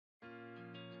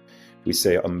We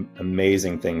say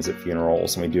amazing things at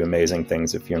funerals, and we do amazing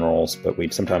things at funerals, but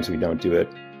sometimes we don't do it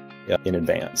in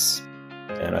advance.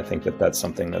 And I think that that's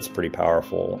something that's pretty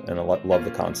powerful, and I love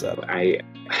the concept. I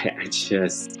can't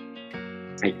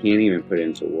even put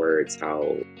into words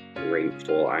how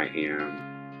grateful I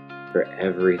am for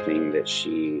everything that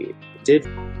she did.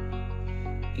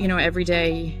 You know, every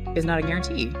day is not a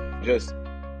guarantee. Just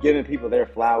giving people their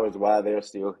flowers while they're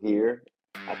still here,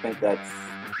 I think that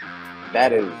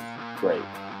is great.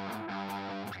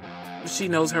 She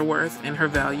knows her worth and her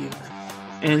value,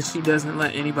 and she doesn't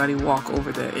let anybody walk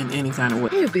over that in any kind of way.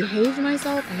 I have behaved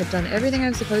myself. I have done everything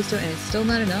I'm supposed to, and it's still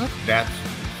not enough. That's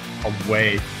a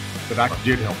way that I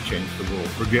did help change the world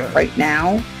for good. Right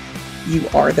now, you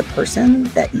are the person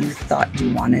that you thought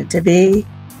you wanted to be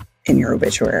in your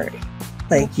obituary.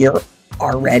 Like, you're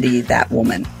already that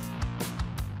woman.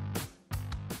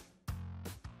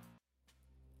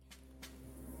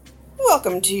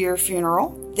 Welcome to your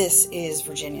funeral. This is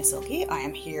Virginia Silky. I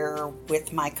am here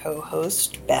with my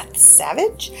co-host, Beth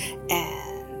Savage,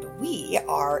 and we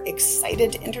are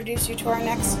excited to introduce you to our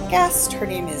next guest. Her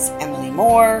name is Emily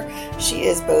Moore. She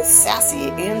is both sassy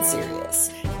and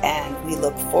serious, and we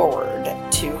look forward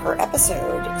to her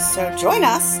episode. So join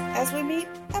us as we meet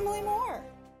Emily Moore.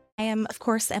 I am, of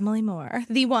course, Emily Moore,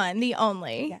 the one, the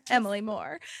only yes. Emily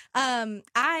Moore. I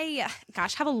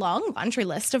have a long laundry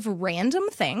list of random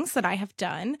things that I have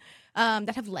done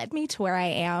that have led me to where I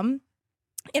am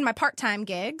in my part-time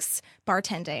gigs,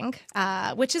 bartending,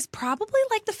 which is probably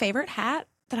like the favorite hat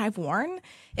that I've worn.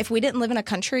 If we didn't live in a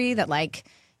country that, like,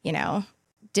 you know,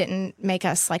 didn't make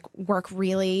us like work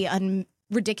really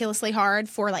ridiculously hard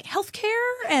for like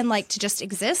healthcare and like to just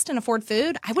exist and afford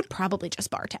food, I would probably just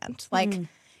bartend. Like,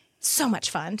 so much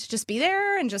fun to just be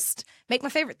there and just make my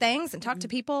favorite things and talk to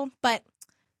people. But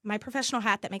my professional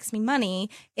hat that makes me money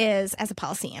is as a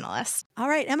policy analyst. All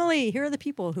right, Emily, here are the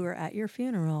people who are at your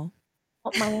funeral.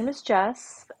 Well, my name is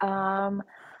Jess.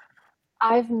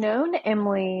 I've known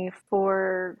Emily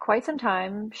for quite some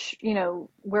time. You know,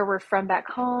 where we're from back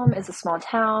home is a small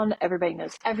town. Everybody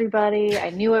knows everybody. I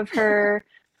knew of her.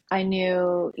 I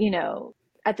knew, you know,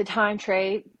 at the time,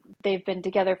 Trey, they've been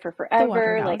together for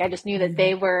forever. Like, I just knew that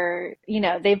they were, you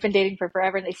know, they've been dating for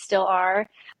forever and they still are.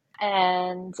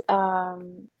 And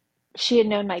she had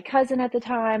known my cousin at the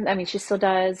time. I mean, she still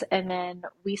does. And then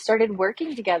we started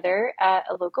working together at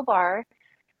a local bar,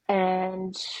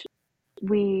 and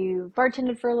we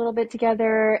bartended for a little bit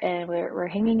together, and we're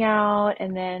hanging out.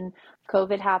 And then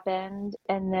COVID happened,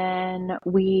 and then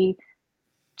we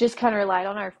just kind of relied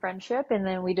on our friendship, and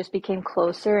then we just became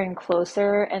closer and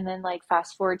closer. And then, like,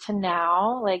 fast forward to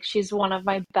now, like, she's one of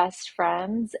my best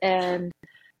friends, and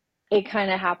it kind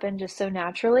of happened just so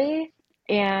naturally.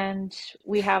 And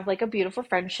we have like a beautiful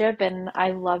friendship, and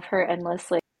I love her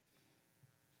endlessly.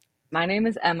 My name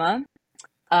is Emma.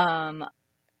 I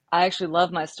actually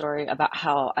love my story about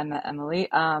how I met Emily.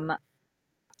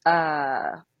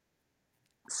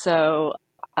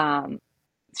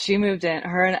 She moved in,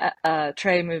 her and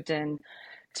Trey moved in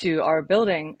to our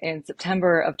building in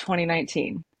September of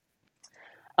 2019.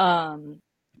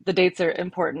 The dates are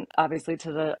important, obviously,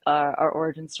 to our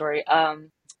origin story.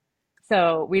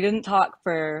 So we didn't talk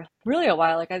for really a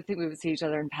while. Like, I think we would see each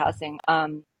other in passing.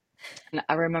 And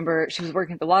I remember she was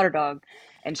working at the Water Dog,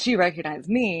 and she recognized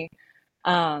me.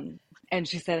 And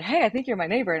she said, "Hey, I think you're my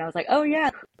neighbor." And I was like, "Oh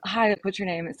yeah, hi, what's your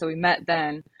name?" And so we met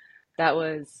then. That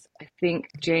was, I think,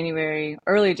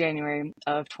 early January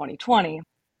of 2020.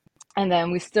 And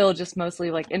then we still just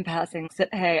mostly, like, in passing said,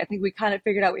 "Hey," I think we kind of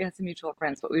figured out we had some mutual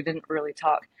friends, but we didn't really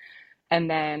talk. And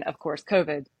then, of course,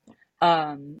 COVID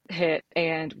hit,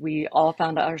 and we all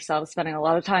found ourselves spending a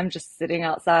lot of time just sitting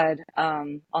outside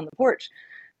on the porch.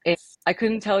 I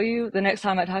couldn't tell you the next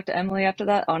time I talked to Emily after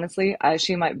that, honestly.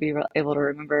 She might be able to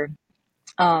remember.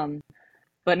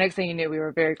 But next thing you knew, we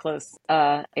were very close,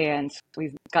 and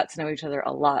we got to know each other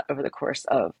a lot over the course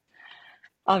of,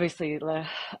 obviously, the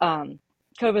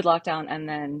COVID lockdown, and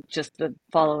then just the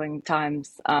following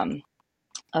times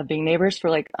of being neighbors for,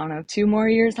 like, I don't know, 2 more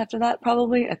years after that,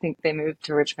 probably. I think they moved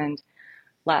to Richmond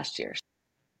last year.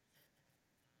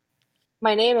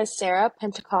 My name is Sarah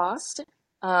Pentecost.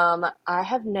 I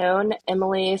have known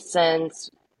Emily since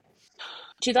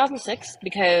 2006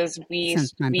 because we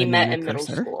met in middle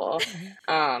school.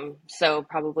 So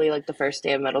probably like the first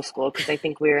day of middle school, because I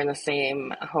think we were in the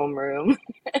same homeroom.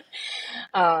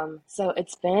 So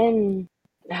it's been,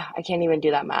 I can't even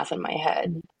do that math in my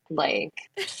head, like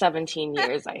 17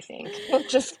 years, I think.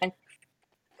 Just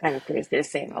kind of crazy to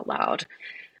say out loud.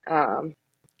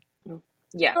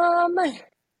 Yeah.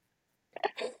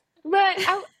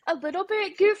 A little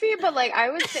bit goofy, but like I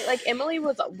would say, like Emily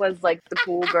was like the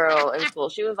cool girl in school.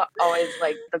 She was always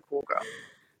like the cool girl.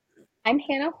 I'm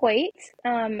Hannah Hoyt.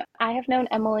 I have known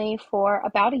Emily for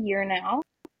about a year now.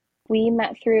 We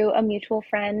met through a mutual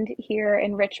friend here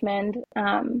in Richmond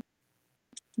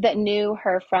that knew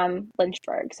her from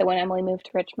Lynchburg. So when Emily moved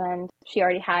to Richmond, she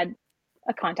already had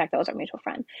a contact that was our mutual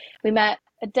friend. We met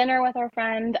at dinner with our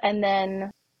friend and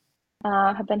then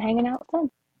have been hanging out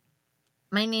since.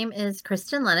 My name is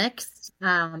Kristen Lennox.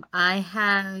 I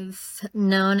have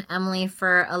known Emily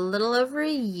for a little over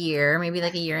a year, maybe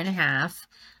like a year and a half.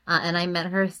 And I met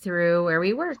her through where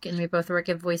we work, and we both work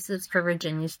at Voices for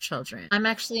Virginia's Children. I'm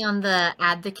actually on the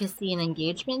advocacy and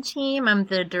engagement team. I'm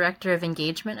the director of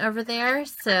engagement over there.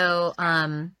 So,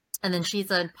 and then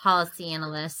she's a policy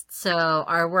analyst. So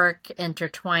our work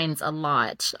intertwines a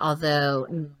lot, although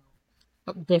in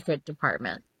different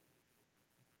departments.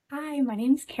 Hi, my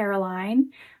name's Caroline.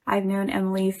 I've known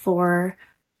Emily for,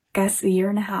 I guess, a year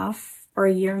and a half or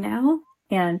a year now,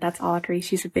 and that's Audrey.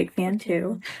 She's a big fan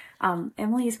too.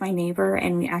 Emily is my neighbor,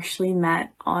 and we actually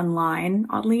met online,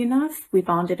 oddly enough. We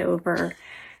bonded over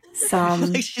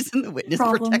some she's in the witness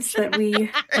problems protection. that we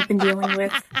have been dealing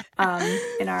with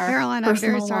in our Caroline, I'm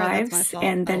very personal sorry, that's my lives, fault.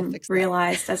 and I will then fix that.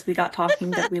 realized as we got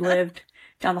talking that we lived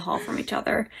down the hall from each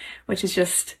other, which is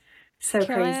just so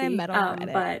Caroline, I crazy. met on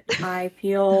Reddit. But I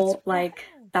feel like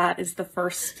that is the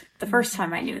first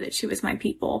time I knew that she was my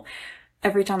people.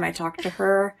 Every time I talked to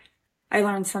her, I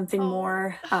learned something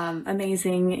more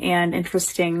amazing and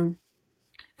interesting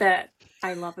that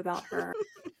I love about her.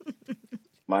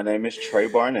 My name is Trey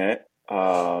Barnett.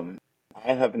 I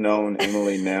have known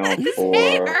Emily now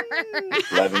for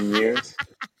 11 years.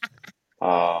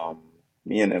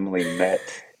 Me and Emily met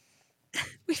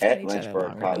at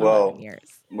Lynchburg College. Well,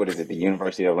 what is it? The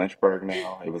University of Lynchburg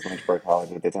now. It was Lynchburg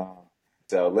College at the time.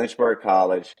 So Lynchburg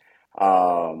College.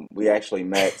 We actually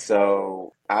met.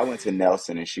 So I went to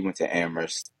Nelson and she went to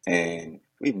Amherst, and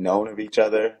we've known of each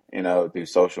other, through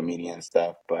social media and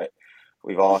stuff. But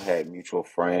we've all had mutual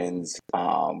friends.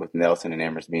 With Nelson and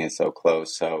Amherst being so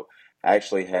close. So I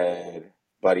actually had a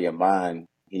buddy of mine.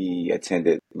 He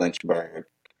attended Lynchburg,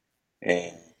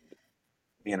 and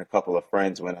me and a couple of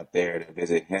friends went up there to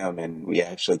visit him, and we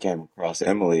actually came across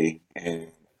Emily and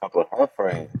a couple of her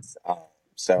friends.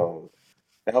 So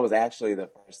that was actually the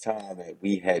first time that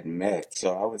we had met.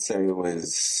 So I would say it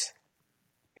was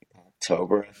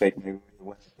October, I think maybe we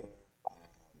went up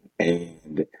there.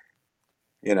 And,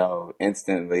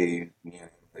 instantly, me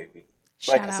and Emily,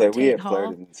 like I said, we had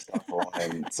flirted and stuff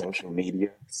on social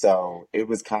media. So it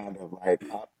was kind of like,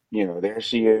 there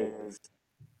she is.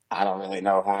 I don't really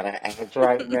know how to act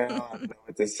right now. I don't know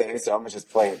what to say, so I'm gonna just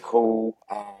play it cool.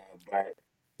 But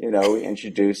we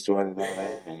introduced to one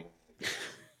another, and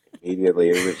immediately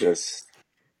it was just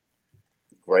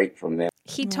great from there.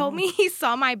 He told me he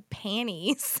saw my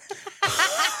panties.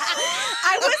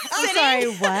 I was sitting. Sorry,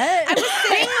 what? I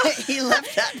was sitting. He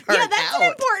left that part Yeah, that's out.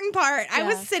 an important part. I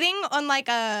was Yeah. sitting on like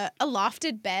a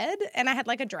lofted bed, and I had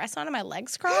like a dress on and my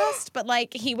legs crossed. But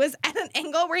like he was at an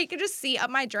angle where he could just see up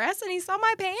my dress, and he saw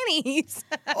my panties.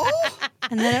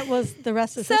 And then it was the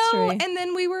rest is So, history. and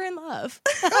then we were in love.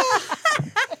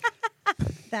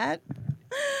 That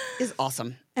is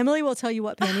awesome. Emily will tell you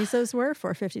what panties those were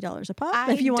for $50 a pop.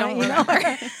 I if you want don't to email remember.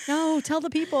 her. No, tell the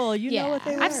people. You know what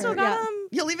they were. I've still got them.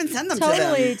 You'll even send them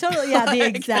Totally, to them. totally. Yeah, the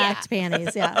exact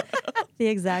panties. Yeah, the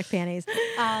exact panties.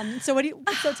 So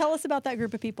so tell us about that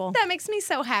group of people. That makes me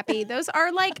so happy. Those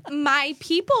are like my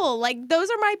people. Like those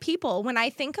are my people. When I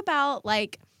think about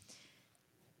like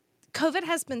COVID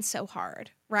has been so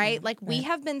hard, right? Like we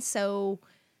have been so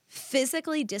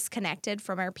physically disconnected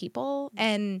from our people,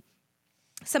 and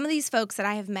some of these folks that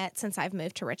I have met since I've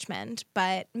moved to Richmond,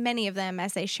 but many of them,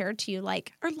 as they shared to you,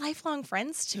 like are lifelong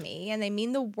friends to me, and they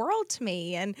mean the world to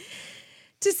me. And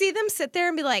to see them sit there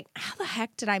and be like, how the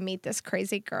heck did I meet this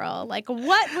crazy girl? Like,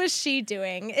 what was she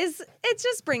doing? It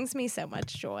just brings me so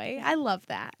much joy. I love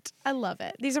that. I love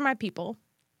it. These are my people.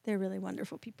 They're really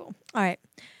wonderful people. All right.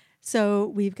 So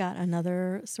we've got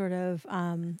another sort of,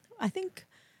 I think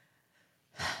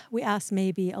we asked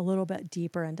maybe a little bit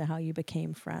deeper into how you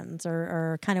became friends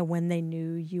or kind of when they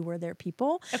knew you were their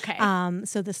people. Okay.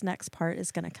 So this next part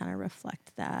is going to kind of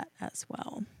reflect that as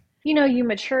well. You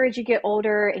mature as you get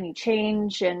older and you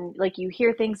change, and like you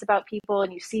hear things about people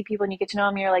and you see people and you get to know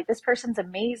them and you're like, this person's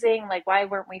amazing. Like, why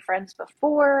weren't we friends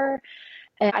before?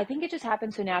 And I think it just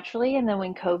happened so naturally. And then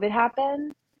when COVID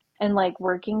happened and like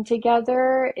working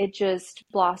together, it just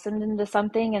blossomed into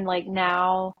something. And like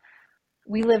now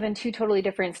we live in two totally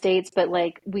different states, but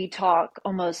like we talk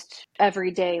almost every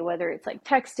day, whether it's like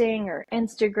texting or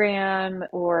Instagram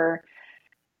or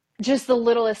just the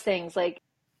littlest things, like,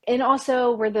 and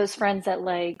also we're those friends that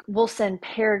like we'll send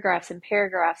paragraphs and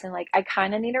paragraphs, and like I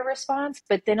kind of need a response,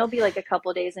 but then it'll be like a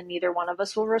couple of days and neither one of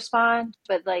us will respond,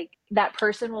 but like that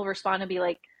person will respond and be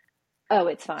like, oh,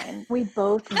 it's fine. We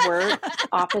both work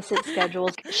opposite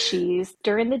schedules. She's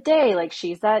during the day, like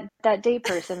she's that day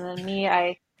person, and then me,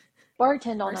 I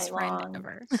bartend all night long.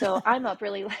 So I'm up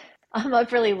really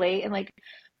late, and like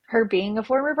her being a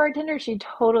former bartender, she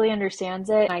totally understands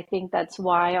it. And I think that's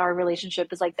why our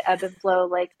relationship is like the ebb and flow.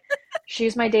 Like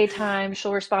she's my daytime,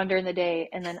 she'll respond during the day,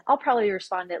 and then I'll probably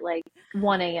respond at like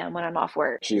 1 a.m. when I'm off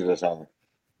work. She's a song,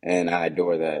 and I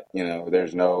adore that.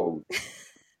 There's no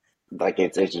like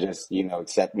it's just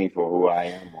accept me for who I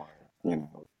am, or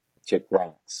chick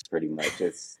rocks pretty much.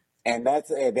 That's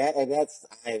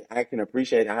I can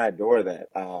appreciate. I adore that.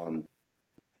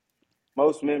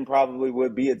 Most men probably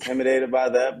would be intimidated by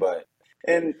that,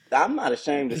 and I'm not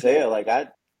ashamed to say it. Like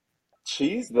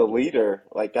she's the leader.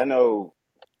 Like I know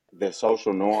the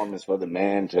social norm is for the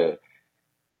man to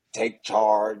take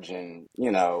charge and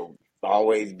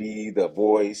always be the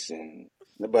voice,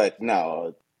 but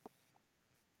no,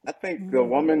 I think the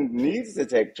woman needs to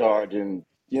take charge and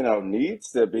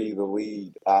needs to be the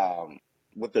lead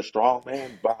with the strong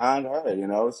man behind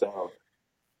her. So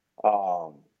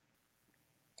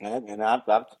and I've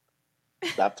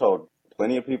told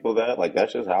plenty of people that, like,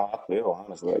 that's just how I feel,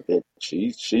 honestly. Like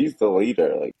she's the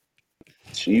leader. Like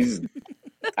she's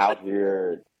out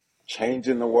here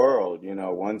changing the world,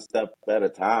 one step at a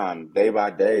time, day by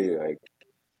day, like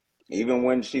even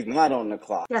when she's not on the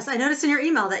clock. Yes, I noticed in your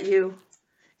email that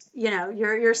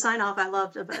your sign off I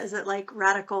loved. Is it like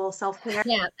radical self-care?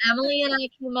 Yeah, Emily and I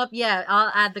came up. Yeah,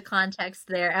 I'll add the context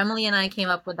there. Emily and I came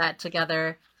up with that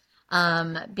together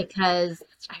because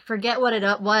I forget what it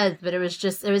was, but it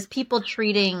was people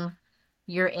treating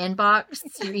your inbox,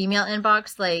 your email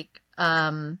inbox, like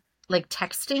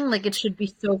texting, like it should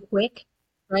be so quick,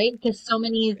 right? Because so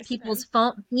many people's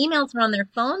emails are on their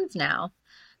phones now,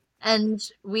 and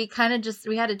we had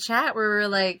a chat where we were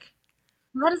like,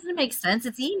 how does it make sense?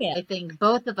 It's email. I think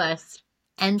both of us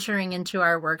entering into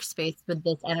our workspace with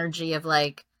this energy of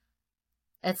like,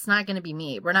 it's not going to be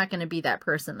me. We're not going to be that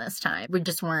person this time. We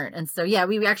just weren't. And so, yeah,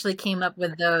 we actually came up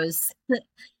with those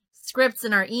scripts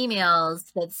in our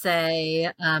emails that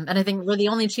say, and I think we're the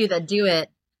only two that do it.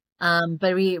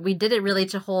 But we did it really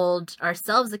to hold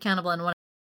ourselves accountable and one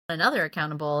another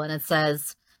accountable. And it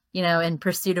says, in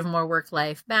pursuit of more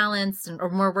work-life balance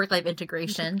or more work-life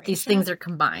integration, these things are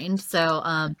combined. So,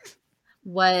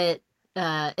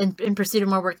 in pursuit of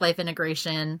more work-life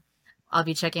integration, I'll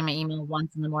be checking my email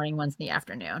once in the morning, once in the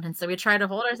afternoon. And so we try to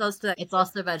hold ourselves to that. It's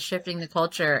also about shifting the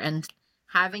culture and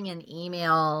having an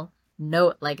email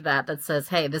note like that says,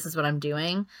 hey, this is what I'm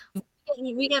doing.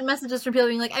 We get messages from people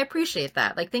being like, I appreciate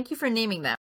that. Like, thank you for naming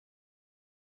that.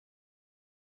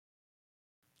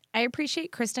 I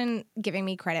appreciate Kristen giving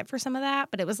me credit for some of that,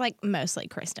 but it was like mostly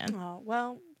Kristen. Oh,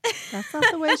 well, that's not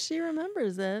the way she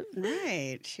remembers it.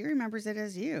 Right. She remembers it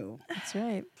as you. That's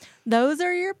right. Those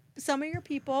are some of your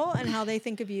people and how they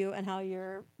think of you and how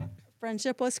your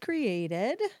friendship was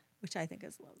created, which I think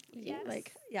is lovely. Yes.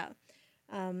 Like, yeah.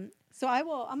 So I'm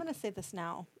going to say this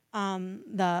now, where I'm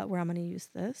going to use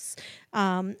this,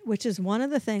 which is one of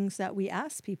the things that we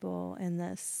ask people in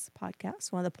this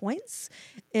podcast. One of the points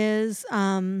is,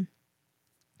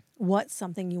 what's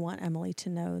something you want Emily to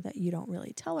know that you don't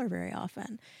really tell her very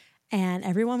often? And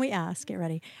everyone we asked, get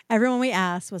ready. Everyone we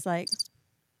asked was like,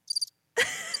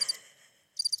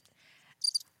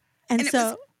 and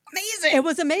so amazing. It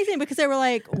was amazing because they were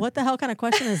like, what the hell kind of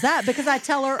question is that? Because I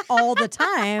tell her all the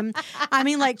time. I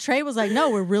mean, like Trey was like, no,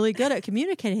 we're really good at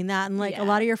communicating that. And like a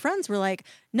lot of your friends were like,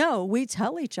 no, we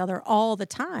tell each other all the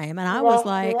time. And I was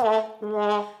like,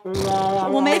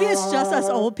 well, maybe it's just us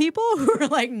old people who are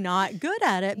like not good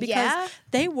at it because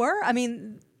they were. I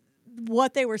mean,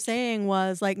 what they were saying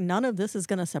was like, none of this is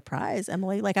going to surprise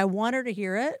Emily. Like I want her to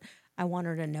hear it. I want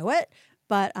her to know it.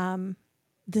 But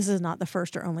this is not the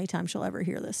first or only time she'll ever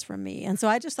hear this from me. And so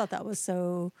I just thought that was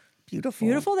so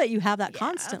beautiful that you have that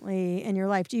constantly in your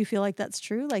life. Do you feel like that's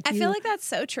true? Like I feel like that's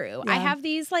so true. I have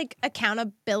these like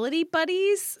accountability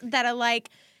buddies that are like,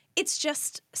 it's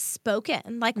just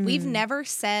spoken. Like we've never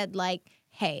said like,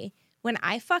 hey, when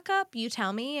I fuck up, you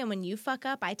tell me. And when you fuck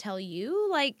up, I tell you.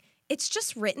 Like it's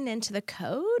just written into the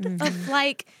code of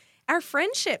like our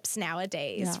friendships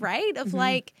nowadays, right? Of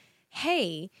like,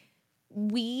 hey,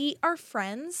 we are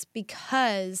friends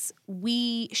because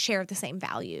we share the same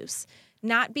values,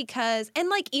 not because, and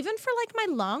like, even for like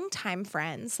my longtime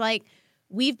friends, like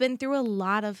we've been through a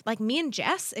lot of, like me and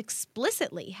Jess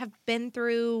explicitly have been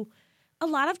through a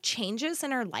lot of changes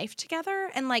in our life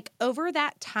together. And like over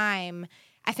that time,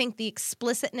 I think the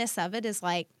explicitness of it is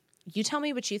like, you tell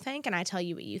me what you think and I tell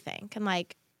you what you think. And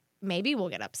like, maybe we'll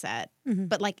get upset,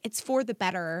 but like it's for the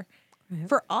better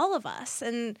for all of us.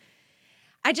 And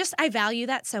I value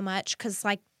that so much because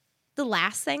like the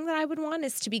last thing that I would want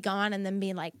is to be gone and then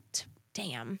be like,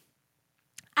 damn,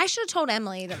 I should have told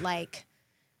Emily that like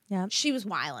she was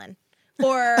wildin'.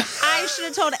 Or I should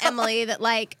have told Emily that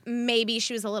like maybe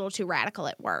she was a little too radical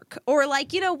at work or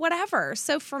like, whatever.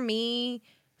 So for me,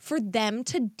 for them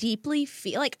to deeply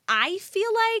feel like I feel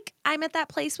like I'm at that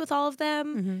place with all of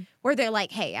them where they're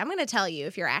like, hey, I'm going to tell you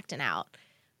if you're acting out.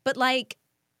 But like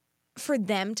for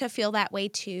them to feel that way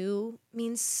too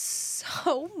means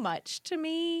so much to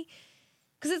me.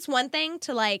 Because it's one thing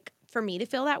to like for me to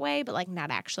feel that way, but like not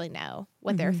actually know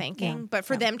what they're thinking. Yeah. But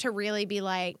for them to really be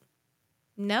like,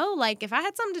 no, like if I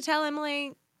had something to tell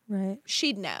Emily,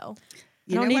 she'd know.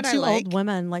 You don't need two old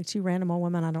women, like two random old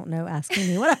women I don't know, asking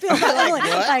me what I feel about Emily.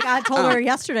 Like I told her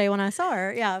yesterday when I saw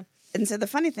her. Yeah. And so the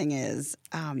funny thing is,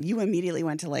 you immediately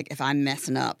went to like, if I'm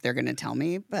messing up, they're going to tell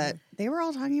me. But they were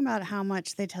all talking about how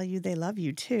much they tell you they love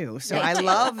you too. So I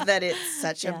love that it's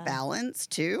such a balance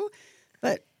too.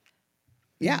 But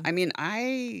yeah, I mean,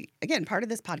 again, part of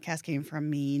this podcast came from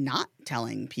me not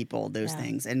telling people those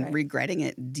things and regretting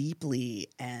it deeply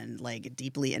and like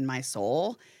deeply in my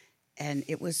soul. And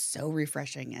it was so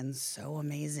refreshing and so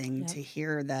amazing to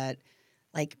hear that,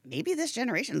 like, maybe this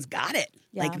generation's got it.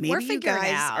 Yeah. Like, maybe you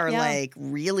guys are, like,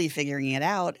 really figuring it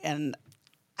out. And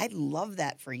I love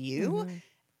that for you.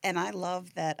 And I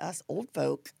love that us old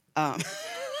folk are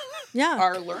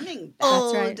learning that.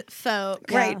 Old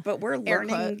folk. Right, but we're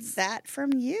learning that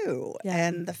from you.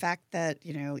 And the fact that,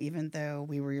 even though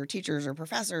we were your teachers or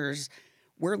professors,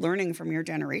 we're learning from your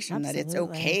generation that it's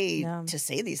okay to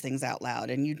say these things out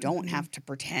loud and you don't have to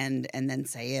pretend and then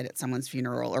say it at someone's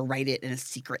funeral or write it in a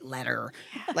secret letter.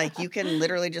 Like you can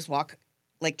literally just walk,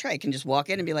 like Trey can just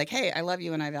walk in and be like, hey, I love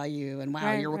you and I value you and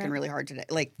wow, you're working really hard today.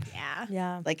 Like,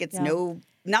 like it's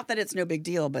not that it's no big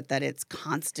deal, but that it's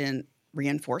constant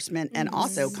reinforcement and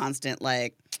also constant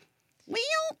like, well,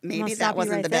 maybe that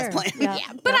wasn't the best plan.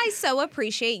 Yeah. But I so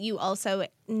appreciate you also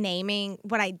naming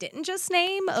what I didn't just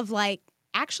name of like,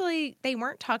 actually, they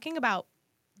weren't talking about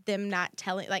them not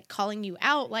telling, like calling you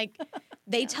out. Like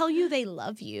they tell you they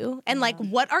love you. And like,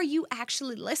 what are you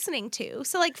actually listening to?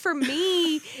 So like for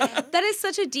me, that is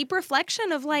such a deep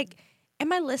reflection of like,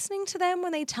 am I listening to them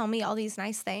when they tell me all these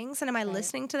nice things? And am I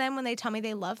listening to them when they tell me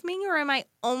they love me? Or am I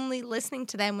only listening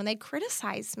to them when they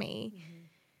criticize me?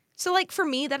 So like for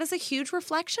me, that is a huge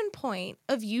reflection point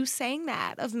of you saying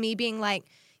that, of me being like,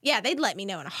 yeah, they'd let me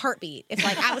know in a heartbeat if,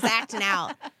 like, I was acting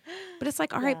out. But it's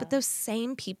like, all right, but those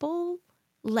same people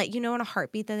let you know in a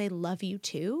heartbeat that they love you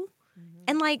too.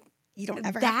 And, like, you don't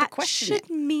ever have to question that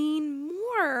should mean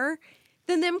more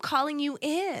than them calling you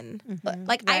in.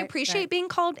 Like, I appreciate being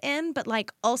called in, but,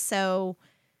 like, also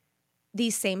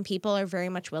these same people are very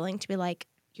much willing to be like,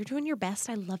 you're doing your best.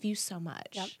 I love you so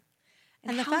much.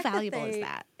 And the how fact valuable that is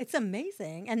that? It's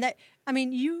amazing. And that, I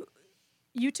mean,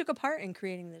 you took a part in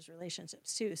creating those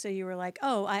relationships too. So you were like,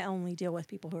 oh, I only deal with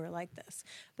people who are like this.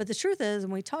 But the truth is,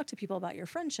 when we talk to people about your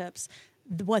friendships,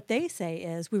 what they say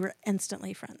is we were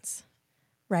instantly friends,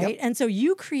 right? And so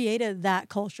you created that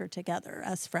culture together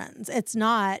as friends. It's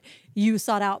not you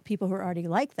sought out people who are already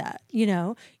like that.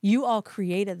 You all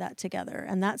created that together.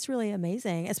 And that's really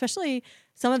amazing, especially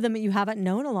some of them that you haven't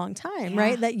known a long time,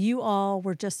 right? That you all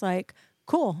were just like,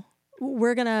 cool,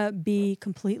 we're going to be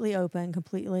completely open,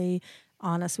 completely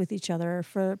honest with each other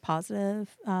for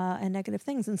positive and negative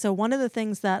things. And so one of the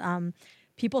things that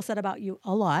people said about you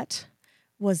a lot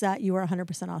was that you were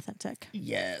 100% authentic.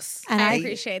 Yes. And I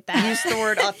appreciate that. Use the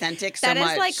word authentic so much.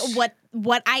 That is like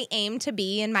what I aim to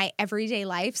be in my everyday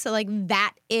life. So like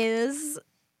that is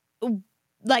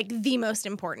like the most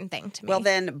important thing to me. Well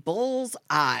then, bull's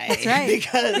eye. That's right.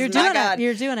 Because you're doing it.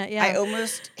 You're doing it. Yeah. I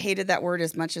almost hated that word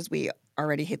as much as we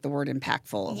already hate the word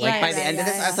impactful. Like by the end of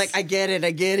this, I was like, I get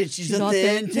it. She's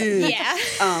authentic.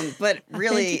 But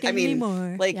really, I mean,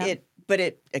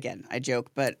 again, I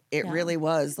joke, but it really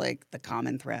was like the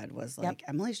common thread was like,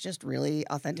 Emily's just really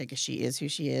authentic. She is who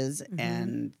she is,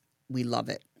 and we love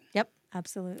it. Yep,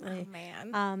 absolutely. Oh,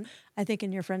 man. I think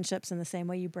in your friendships, in the same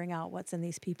way you bring out what's in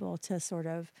these people to sort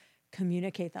of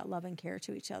communicate that love and care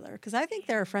to each other. Because I think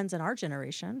there are friends in our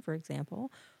generation, for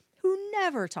example, who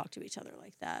never talk to each other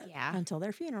like that until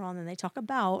their funeral. And then they talk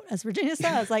about, as Virginia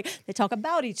says, like they talk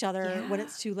about each other when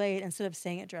it's too late instead of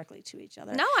saying it directly to each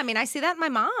other. No, I mean, I see that in my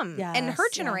mom and her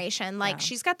generation. Like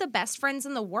she's got the best friends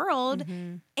in the world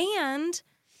and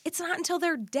it's not until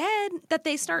they're dead that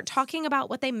they start talking about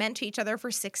what they meant to each other for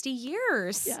 60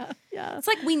 years. Yeah. It's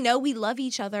like we know we love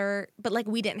each other, but like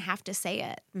we didn't have to say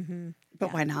it. Mm-hmm.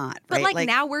 But why not? But right? like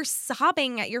now we're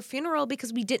sobbing at your funeral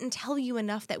because we didn't tell you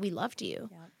enough that we loved you.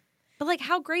 Yeah. But like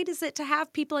how great is it to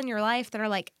have people in your life that are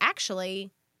like,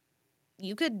 actually,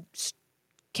 you could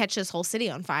catch this whole city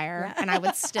on fire and I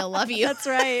would still love you. That's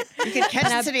right. You could catch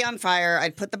the city on fire.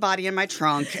 I'd put the body in my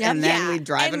trunk and then we'd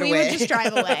drive it away. We would just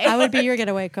drive away. I would be your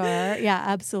getaway car. Yeah,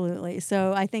 absolutely.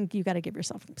 So I think you got to give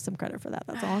yourself some credit for that.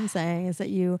 That's all I'm saying is that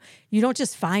you don't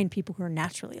just find people who are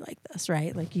naturally like this,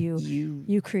 right? Like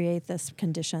you create this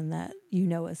condition that you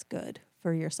know is good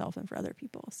for yourself and for other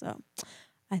people. So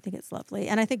I think it's lovely.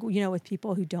 And I think, with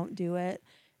people who don't do it,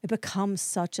 it becomes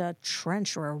such a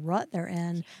trench or a rut they're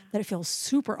in that it feels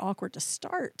super awkward to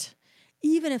start.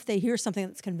 Even if they hear something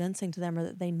that's convincing to them or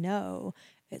that they know,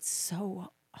 it's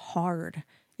so hard.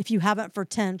 If you haven't for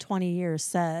 10, 20 years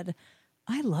said,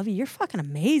 I love you, you're fucking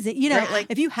amazing. Right, like,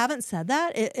 if you haven't said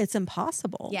that, it's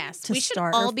impossible. Yes, to we should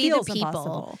start, all be the people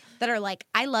impossible. that are like,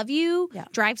 I love you,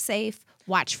 drive safe,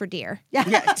 watch for deer. Yeah,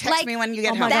 text me when you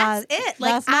get home. That's it.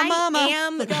 Like, That's my mama.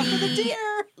 am the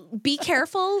deer. Be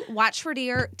careful, watch for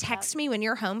deer, text me when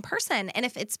you're home person. And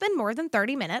if it's been more than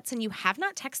 30 minutes and you have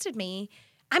not texted me,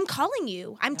 I'm calling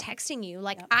you. I'm texting you.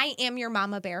 Like, I am your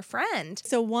mama bear friend.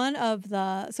 So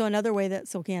another way that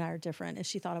Silky and I are different is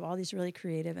she thought of all these really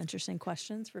creative, interesting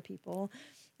questions for people.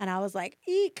 And I was like,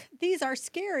 eek, these are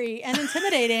scary and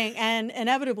intimidating. And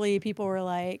inevitably people were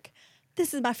like,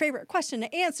 this is my favorite question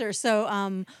to answer.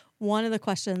 So one of the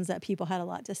questions that people had a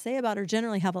lot to say about or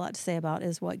generally have a lot to say about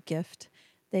is what gift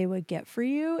they would get for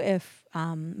you if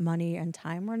money and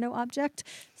time were no object.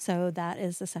 So that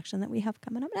is the section that we have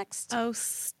coming up next. Oh,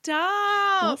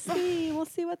 stop. We'll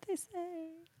see what they say.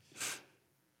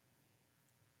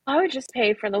 I would just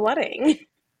pay for the wedding.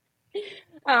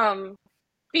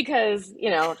 Because,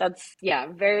 that's,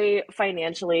 very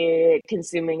financially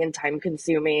consuming and time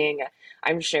consuming,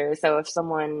 I'm sure. So if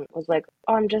someone was like,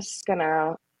 oh, I'm just going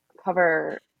to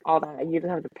cover all that, you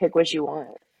just have to pick what you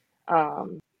want.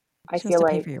 I feel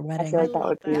like that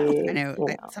would be. I know.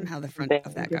 Somehow the front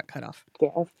of that got cut off.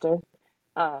 Gift.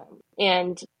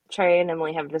 And Trey and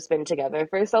Emily have just been together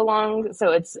for so long,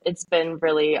 so it's been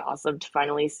really awesome to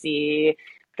finally see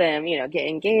them, get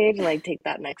engaged and like take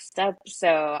that next step.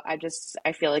 So I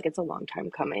feel like it's a long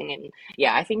time coming, and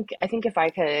I think if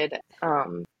I could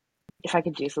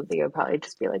do something, it would probably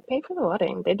just be like, pay for the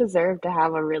wedding. They deserve to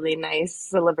have a really nice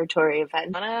celebratory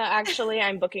event.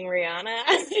 I'm booking Rihanna.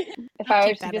 If I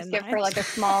was to just give her like a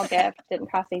small gift,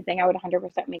 didn't cost anything, I would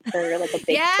 100% make her like a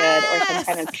baked good or some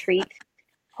kind of treat,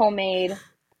 homemade,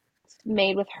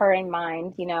 made with her in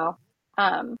mind. She's got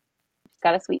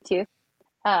a sweet tooth.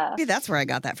 Maybe that's where I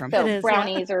got that from. So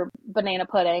brownies or banana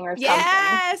pudding or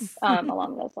something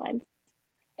along those lines.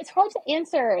 It's hard to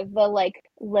answer the like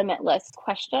limitless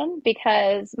question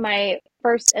because my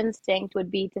first instinct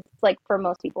would be to like for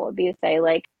most people would be to say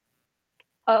like,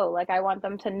 oh, like I want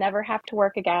them to never have to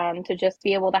work again, to just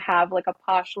be able to have like a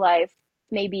posh life,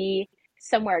 maybe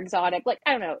somewhere exotic, like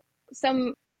I don't know,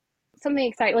 something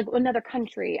exciting, like another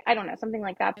country, I don't know, something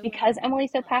like that. Because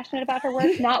Emily's so passionate about her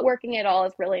work, not working at all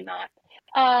is really not.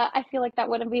 I feel like that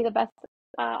wouldn't be the best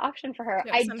option for her.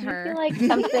 I do feel like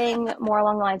something more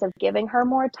along the lines of giving her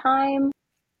more time,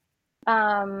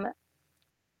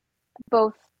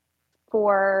 both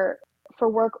for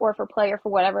work or for play or for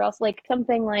whatever else, like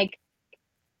something like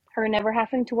her never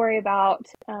having to worry about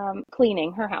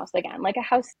cleaning her house again, like a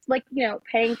house, like,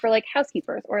 paying for like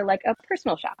housekeepers or like a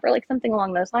personal shop or like something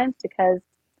along those lines, because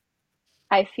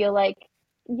I feel like,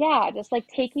 just like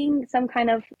taking some kind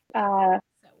of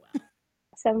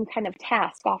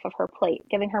task off of her plate,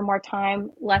 giving her more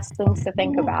time, less things to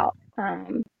think about, I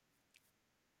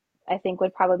think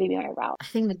would probably be my route. I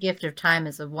think the gift of time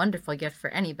is a wonderful gift for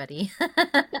anybody.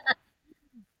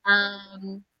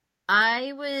 I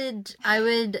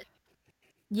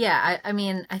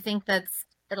mean, I think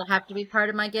it'll have to be part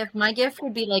of my gift. My gift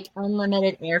would be like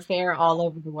unlimited airfare all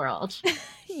over the world.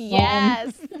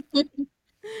 Yes. I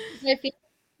feel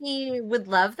he would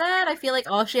love that. I feel like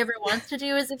all she ever wants to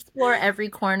do is explore every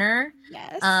corner.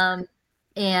 Yes.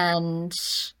 And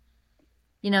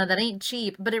that ain't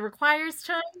cheap, but it requires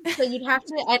time. So it would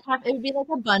be like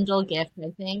a bundle gift,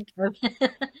 I think.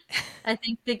 I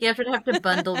think the gift would have to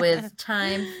bundle with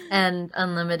time and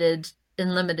unlimited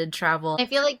travel. I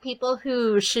feel like people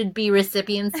who should be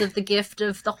recipients of the gift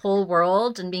of the whole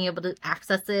world and being able to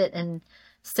access it in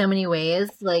so many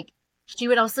ways, like she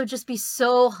would also just be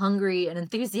so hungry and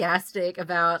enthusiastic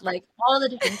about like all the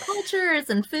different cultures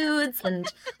and foods, and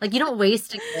like you don't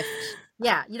waste a gift.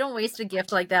 Yeah, you don't waste a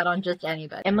gift like that on just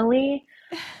anybody. Emily,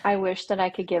 I wish that I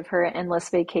could give her an endless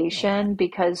vacation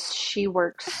because she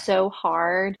works so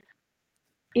hard,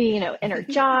 in her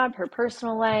job, her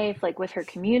personal life, like with her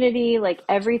community, like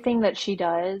everything that she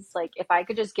does. Like if I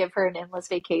could just give her an endless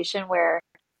vacation where,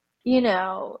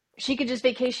 she could just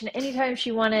vacation anytime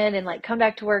she wanted and like come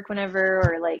back to work whenever,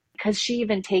 or like, because she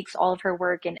even takes all of her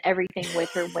work and everything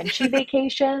with her when she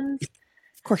vacations.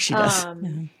 Of course she does.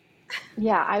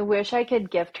 Yeah, I wish I could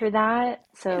gift her that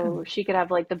so she could have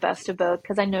like the best of both,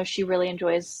 because I know she really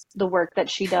enjoys the work that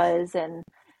she does and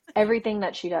everything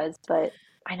that she does, but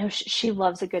I know she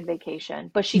loves a good vacation,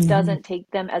 but she doesn't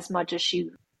take them as much as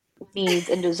she needs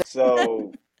and deserves.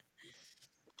 So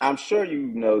I'm sure you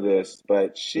know this,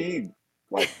 but she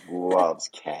like loves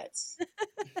cats.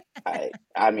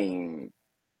 I mean,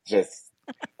 just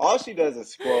all she does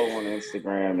is scroll on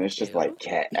Instagram, and it's just like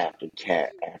cat after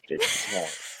cat after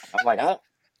cat. I'm like,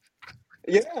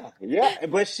 yeah,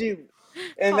 but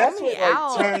and that's what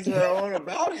like turns her on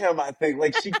about him. I think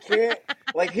like she can't,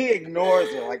 like he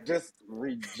ignores her, like just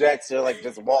rejects her, like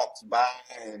just walks by,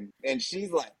 and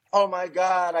she's like, oh my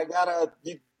God,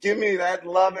 you give me that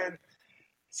loving.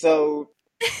 So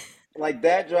like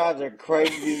that drives her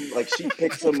crazy. Like she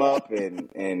picks him up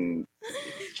and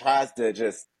tries to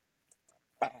just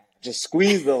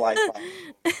squeeze the life out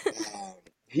of him.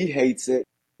 He hates it.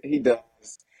 He does.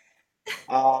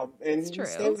 And he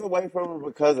stays away from her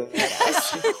because of that.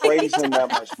 Like she craves him that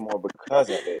much more because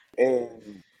of it.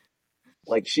 And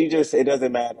like it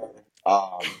doesn't matter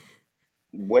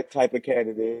what type of cat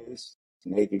it is,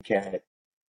 naked cat,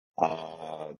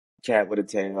 cat with a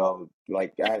tail,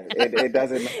 like it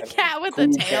doesn't matter. Cat with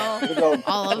Cool a tail, cat.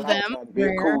 all of them. Tried to be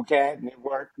a cool cat and it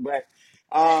worked. But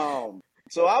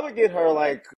so I would get her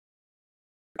like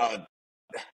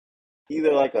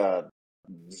either like a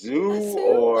zoo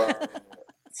or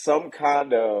some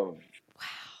kind of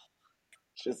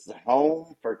just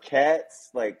home for cats,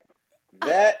 like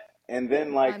that, and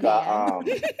then like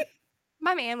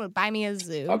my man would buy me a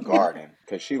zoo, a garden,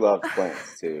 because she loves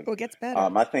plants too. Well, it gets better.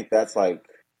 I think that's like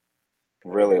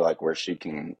really like where she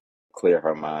can clear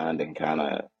her mind and kind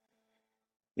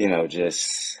of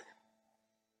just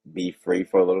be free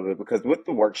for a little bit, because with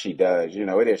the work she does,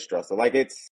 it is stressful. Like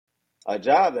it's a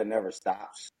job that never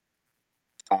stops.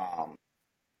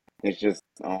 It's just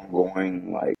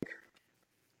ongoing. Like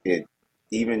it,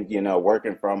 even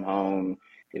working from home,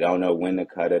 you don't know when to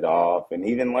cut it off, and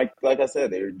even like I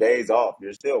said, your days off,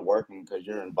 you're still working because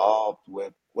you're involved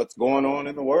with what's going on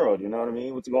in the world. You know what I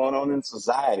mean? What's going on in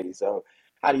society. So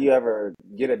how do you ever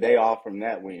get a day off from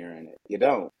that when you're in it? You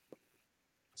don't.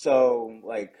 So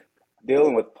like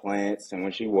dealing with plants, and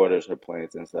when she waters her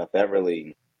plants and stuff, that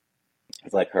really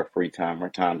is like her free time, her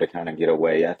time to kind of get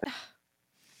away.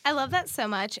 I love that so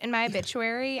much. In my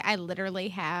obituary, I literally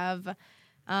have,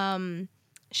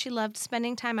 she loved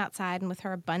spending time outside and with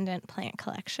her abundant plant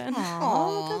collection.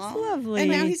 Oh, that's lovely. And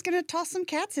now he's going to toss some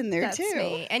cats in there, too. That's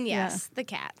me. And yes, the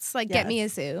cats. Like, Yes. get me a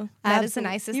zoo. That is the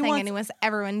nicest thing anyone's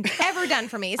ever done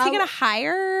for me. Is he going to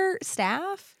hire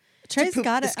staff? Trey's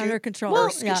got it under control. Well,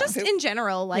 just in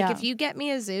general, like Yeah. if you get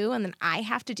me a zoo and then I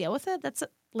have to deal with it, that's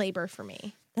labor for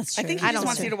me. That's true. I think he just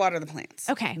wants you to water the plants.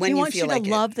 Okay. When he you wants feel you to like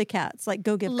love the cats. Like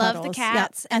go give Love cuddles. the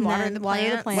cats Yeah. and water then the water the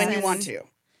plants. plants. When you want to.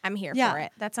 I'm here Yeah. for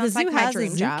it. That The sounds like zoo my has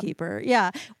dream a job. zookeeper.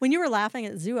 Yeah. When you were laughing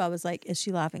at zoo, I was like, is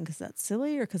she laughing because that's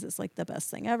silly or because it's like the best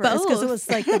thing ever? It's because it was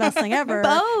like the best thing ever.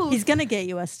 Both. He's going to get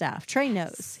you a staff. Trey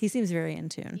knows. He seems very in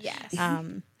tune. Yes.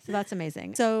 So that's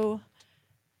amazing. So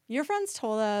your friends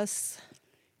told us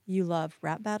you love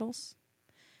rap battles.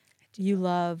 You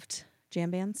loved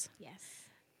jam bands. Yes.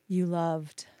 You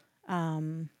loved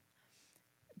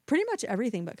pretty much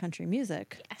everything but country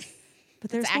music. Yes. But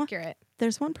That's there's accurate.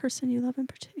 There's one person you love in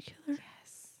particular.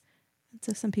 Yes. And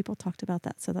so some people talked about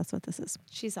that. So that's what this is.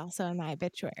 She's also in my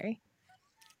obituary.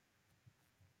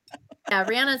 Yeah,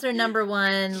 Rihanna's her number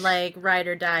one, like, ride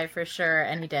or die for sure,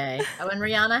 any day. When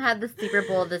Rihanna had the Super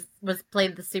Bowl,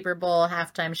 played the Super Bowl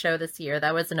halftime show this year.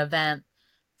 That was an event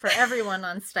for everyone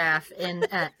on staff in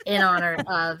honor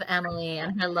of Emily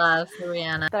and her love for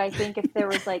Rihanna. But I think if there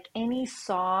was like any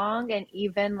song, and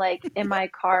even like in my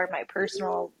car, my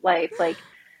personal life, like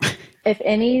if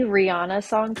any Rihanna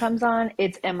song comes on,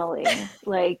 it's Emily.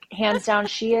 Like hands down,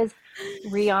 she is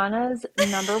Rihanna's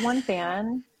number one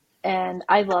fan. And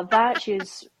I love that.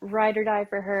 She's ride or die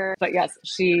for her. But yes,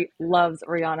 she loves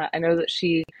Rihanna. I know that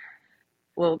she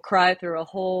will cry through a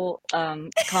whole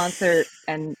concert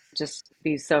and just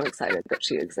be so excited that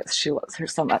she exists. She loves her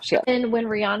so much. Yeah. And when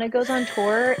Rihanna goes on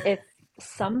tour, if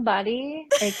somebody,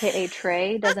 aka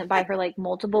Trey, doesn't buy her like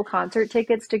multiple concert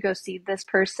tickets to go see this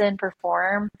person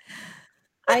perform,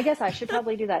 I guess I should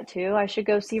probably do that too. I should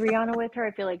go see Rihanna with her.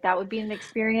 I feel like that would be an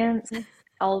experience.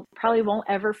 I'll probably won't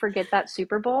ever forget that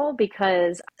Super Bowl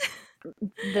because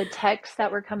the texts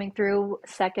that were coming through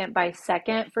second by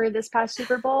second for this past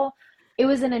Super Bowl, it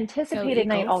was an anticipated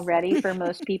night already for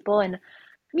most people. And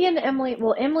me and Emily,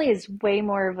 well, Emily is way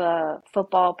more of a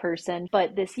football person,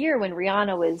 but this year when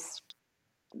Rihanna was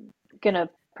going to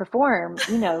perform,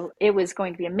 you know, it was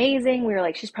going to be amazing. We were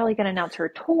like, she's probably going to announce her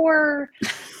tour.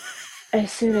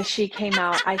 As soon as she came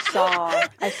out, I saw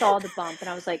the bump and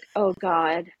I was like, oh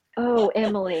God, oh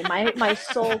Emily, my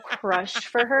soul crushed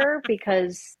for her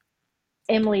because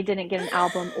Emily didn't get an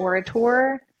album or a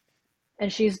tour.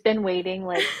 And she's been waiting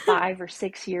like 5 or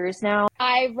 6 years now.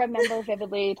 I remember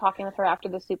vividly talking with her after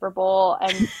the Super Bowl,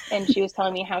 and she was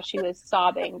telling me how she was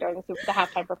sobbing during the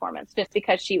halftime performance just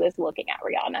because she was looking at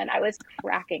Rihanna, and I was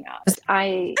cracking up.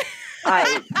 I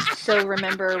so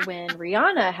remember when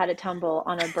Rihanna had a tumble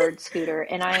on a bird scooter,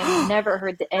 and I never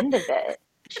heard the end of it.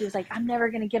 She was like, I'm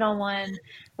never going to get on one.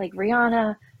 Like,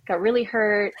 Rihanna got really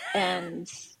hurt, and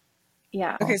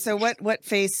yeah. Okay, so what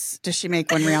face does she make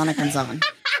when Rihanna comes on?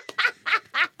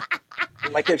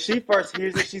 Like if she first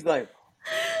hears it, she's like,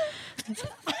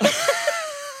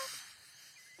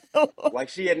 like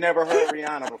she had never heard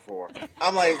Rihanna before.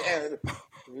 I'm like,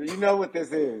 you know what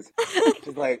this is?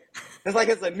 She's like,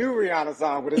 it's a new Rihanna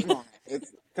song, but it's not.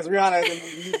 It's because Rihanna hasn't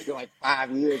made music in like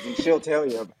 5 years, and she'll tell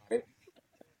you about it.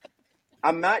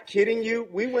 I'm not kidding you.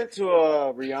 We went to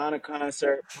a Rihanna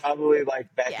concert probably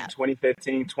like back in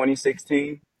 2015,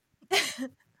 2016.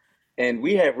 And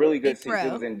we had really good seats.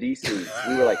 It was in D.C.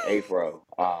 We were like 8th row.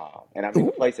 And I mean,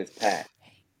 the place is packed.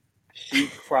 She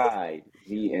cried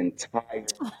the entire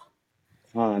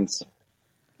concert.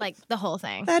 Like the whole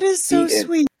thing. That is so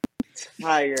sweet.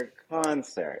 Entire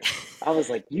concert. I was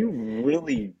like, you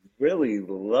really, really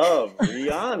love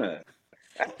Rihanna.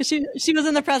 She was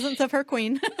in the presence of her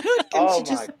queen. Oh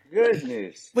my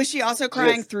goodness. Was she also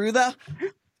crying through the...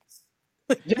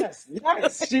 Yes,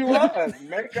 she was.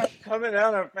 Makeup coming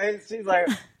down her face. She's like,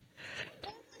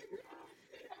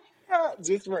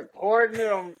 just recording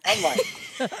them. I'm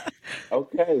like,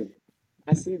 okay,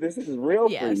 I see this is real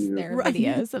for you. Yes, there are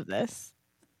videos of this.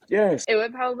 Yes. It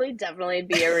would probably definitely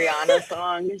be a Rihanna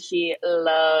song. She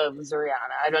loves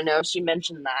Rihanna. I don't know if she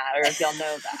mentioned that or if y'all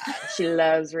know that. She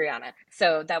loves Rihanna.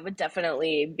 So that would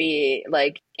definitely be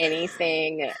like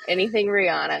anything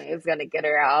Rihanna is going to get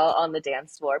her out on the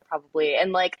dance floor probably.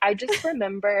 And like, I just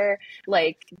remember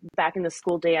like back in the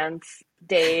school dance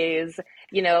days,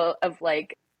 you know, of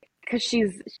like, cause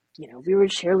she's, you know, we were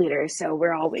cheerleaders. So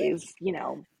we're always, you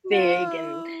know, big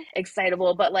and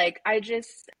excitable, but like,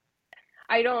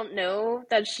 I don't know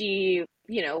that she,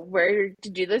 you know, where to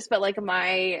do this, but like when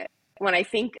I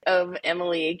think of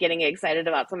Emily getting excited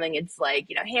about something, it's like,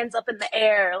 you know, hands up in the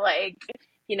air, like,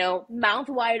 you know, mouth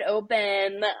wide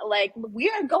open, like we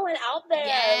are going out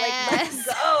there, like let's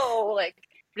go, like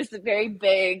just a very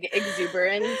big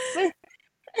exuberance.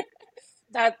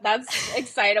 That's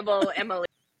excitable, Emily.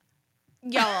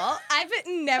 Y'all, I've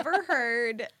never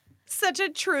heard such a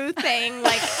true thing.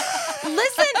 Like,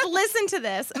 listen to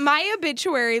this. My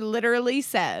obituary literally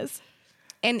says,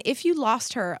 and if you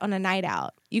lost her on a night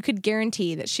out, you could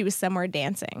guarantee that she was somewhere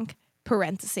dancing,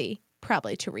 parenthesis,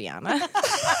 probably to Rihanna.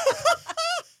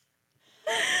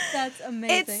 That's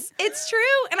amazing. It's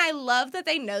true, and I love that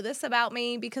they know this about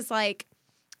me because, like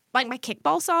my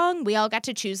kickball song, we all got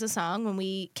to choose a song when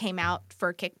we came out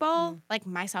for kickball. Like,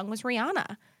 my song was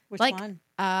Rihanna. Which one?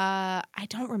 I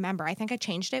don't remember. I think I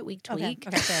changed it week to week.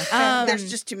 Okay, fair. There's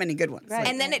just too many good ones. Right.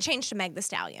 And then it changed to Meg Thee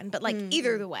Stallion. But like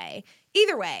either way,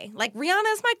 like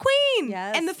Rihanna is my queen.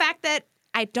 Yes. And the fact that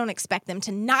I don't expect them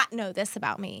to not know this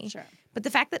about me. Sure. But the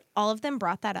fact that all of them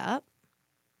brought that up,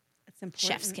 it's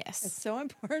important. Chef's kiss. It's so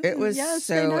important. It was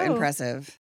so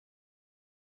impressive.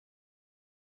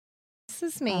 This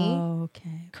is me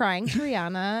crying to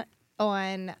Rihanna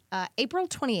on April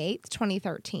 28th,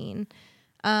 2013.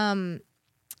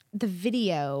 The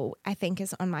video, I think,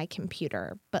 is on my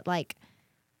computer, but like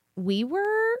we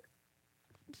were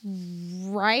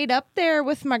right up there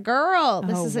with my girl.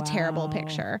 This is a terrible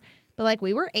picture, but like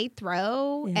we were 8th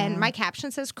row and my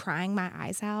caption says crying my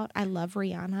eyes out. I love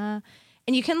Rihanna.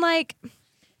 And you can like,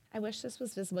 I wish this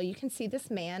was visible. You can see this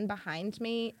man behind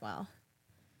me. Well,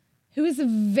 who is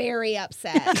very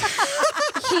upset.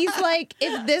 He's like,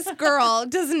 if this girl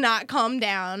does not calm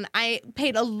down, I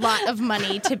paid a lot of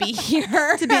money to be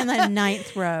here. To be in the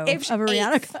 9th row of a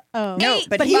Rihanna. No,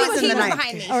 but he was in the 9th.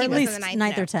 behind me. Or he at was least in the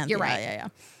 9th or 10th. You're right. Yeah.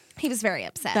 He was very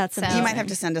upset. That's so. You might have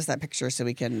to send us that picture so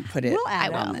we can put it. We'll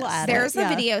add on it. this. We'll add There's it. a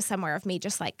video somewhere of me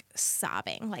just like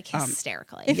sobbing, like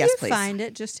hysterically. If Yes, you please. find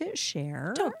it, just hit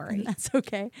share. Don't worry. And that's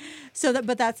okay.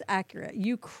 But that's accurate.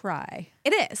 You cry.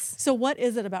 It is. So what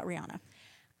is it about Rihanna?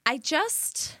 I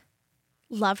just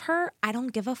love her. I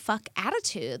don't give a fuck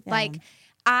attitude. Yeah. Like,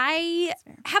 I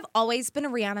have always been a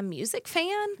Rihanna music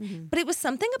fan, but it was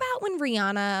something about when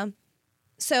Rihanna.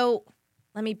 So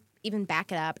let me even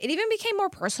back it up. It even became more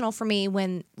personal for me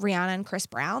when Rihanna and Chris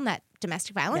Brown, that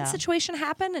domestic violence situation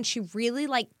happened, and she really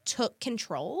like took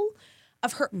control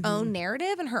of her own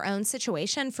narrative and her own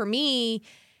situation. For me,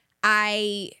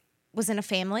 I was in a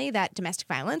family that domestic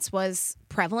violence was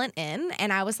prevalent in,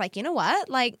 and I was like, you know what?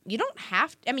 Like, you don't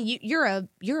have to, I mean, you're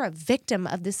a victim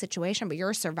of this situation, but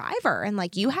you're a survivor, and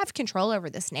like you have control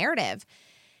over this narrative.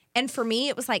 And for me,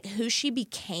 it was like who she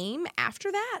became after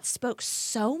that spoke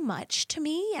so much to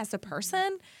me as a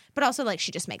person, but also like she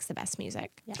just makes the best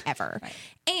music ever. Right.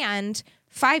 And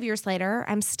 5 years later,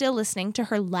 I'm still listening to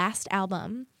her last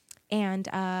album. And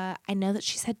I know that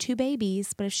she's had 2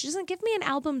 babies, but if she doesn't give me an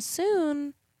album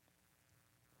soon,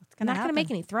 I'm not going to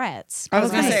make any threats. I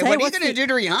was going to say, what are you going to do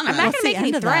to Rihanna? I'm not going to make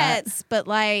any threats, but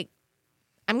like,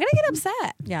 I'm going to get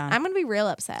upset. Yeah. I'm going to be real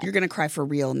upset. You're going to cry for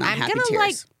real, not happy gonna, tears.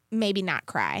 Like, maybe not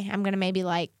cry. I'm going to maybe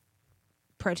like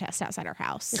protest outside her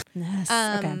house. Yes.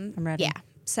 Okay. I'm ready. Yeah.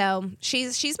 So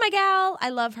she's my gal. I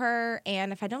love her.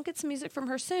 And if I don't get some music from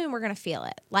her soon, we're going to feel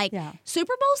it. Like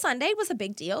Super Bowl Sunday was a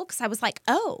big deal because I was like,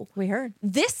 oh, we heard.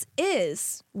 This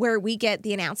is where we get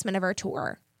the announcement of our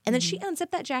tour. And then she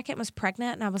unzipped that jacket and was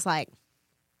pregnant. And I was like,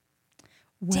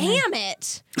 damn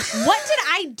it. What did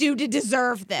I do to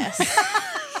deserve this?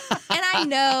 And I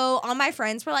know all my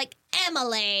friends were like,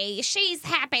 Emily, she's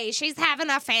happy. She's having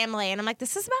a family. And I'm like,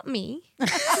 this is about me.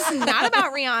 This is not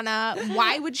about Rihanna.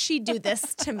 Why would she do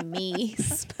this to me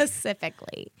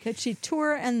specifically? Could she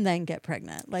tour and then get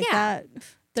pregnant? Like that.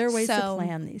 There are ways to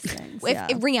plan these things.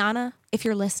 If Rihanna, if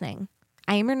you're listening,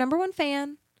 I am your number one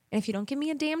fan. And if you don't give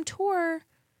me a damn tour,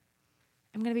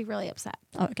 I'm going to be really upset.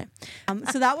 Oh, okay.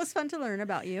 So that was fun to learn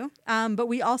about you. But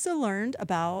we also learned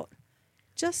about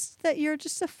just that you're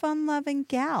just a fun-loving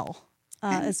gal.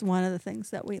 Is one of the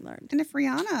things that we learned. And if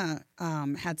Rihanna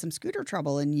had some scooter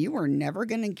trouble and you were never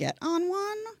going to get on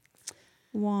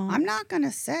one, I'm not going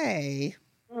to say.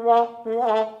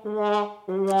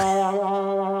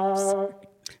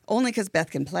 Only because Beth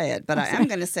can play it, but I am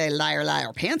going to say liar,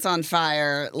 liar, pants on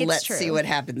fire. Let's see what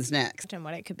happens next. And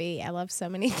what it could be. I love so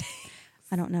many things.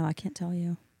 I don't know. I can't tell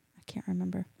you. I can't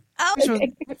remember. Oh.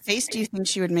 What face do you think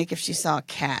she would make if she saw a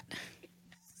cat?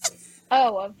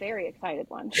 Oh, a very excited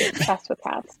one. She's obsessed with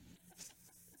cats.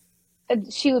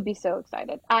 She would be so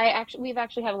excited. We've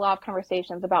actually had a lot of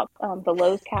conversations about the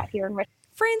Lowe's cat here in Richmond.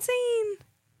 Francine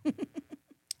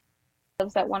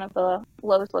lives at one of the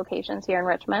Lowe's locations here in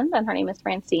Richmond, and her name is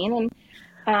Francine.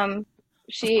 And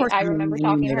I remember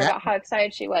talking to her about how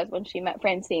excited she was when she met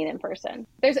Francine in person.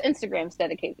 There's Instagrams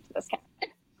dedicated to this cat.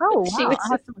 Oh, wow. She was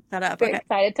I'll have to look that up. very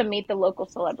excited to meet the local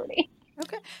celebrity.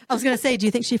 Okay. I was going to say, do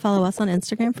you think she follow us on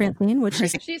Instagram, Francine? Would she?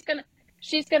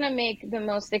 She's gonna make the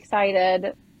most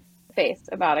excited face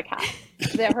about a cat.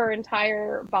 That her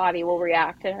entire body will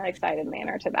react in an excited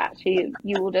manner to that. You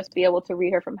will just be able to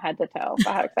read her from head to toe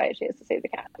about how excited she is to see the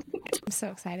cat. I'm so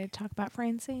excited to talk about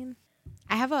Francine.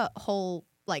 I have a whole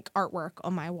like artwork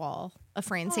on my wall of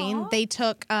Francine. Aww. They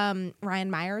took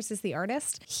Ryan Myers is the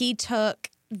artist. He took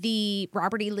the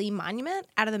Robert E. Lee Monument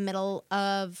out of the middle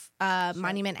of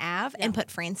Monument Ave and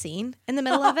put Francine in the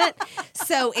middle of it.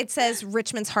 So it says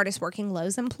Richmond's hardest working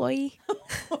Lowe's employee.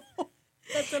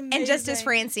 That's amazing. And just as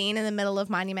Francine in the middle of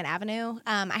Monument Avenue.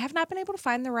 I have not been able to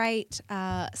find the right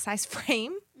size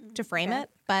frame to frame it,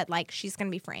 but like she's going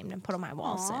to be framed and put on my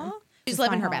wall soon. She's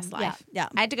living her best life. Yeah.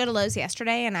 I had to go to Lowe's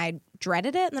yesterday and I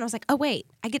dreaded it. And then I was like, oh, wait,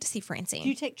 I get to see Francine. Do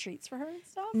you take treats for her and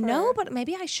stuff? No, but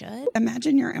maybe I should.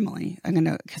 Imagine you're Emily.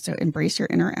 So embrace your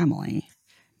inner Emily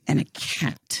and a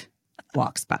cat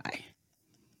walks by.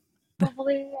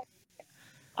 Probably.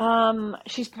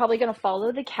 She's probably going to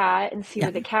follow the cat and see where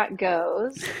the cat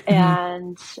goes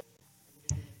and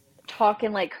talk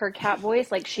in like her cat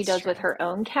voice like she does with her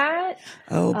own cat.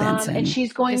 Oh, Benson. And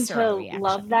she's going Visceral to reaction.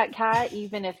 love that cat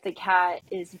even if the cat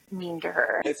is mean to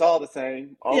her. It's all the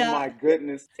same. Oh my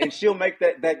goodness. And she'll make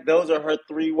that those are her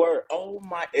 3 words. Oh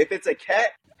my, if it's a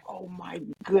cat, oh my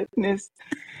goodness.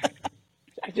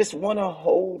 I just want to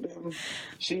hold him.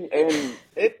 And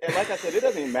like I said, it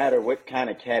doesn't even matter what kind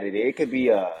of cat it is. It could be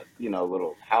a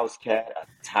little house cat, a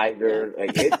tiger.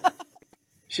 Like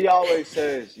she always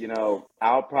says,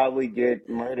 I'll probably get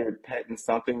murdered petting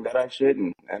something that I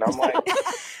shouldn't. And I'm like,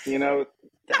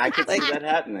 I could see that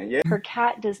happening. Yeah. Her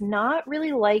cat does not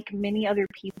really like many other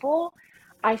people.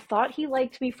 I thought he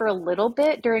liked me for a little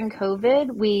bit during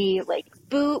COVID. We like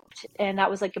booped, and that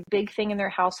was like a big thing in their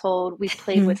household. We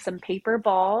played with some paper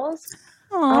balls.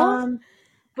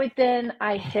 But then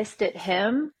I hissed at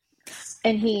him,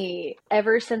 and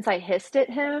ever since I hissed at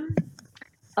him,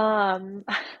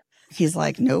 he's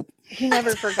like, nope. He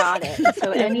never forgot it.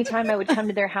 So anytime I would come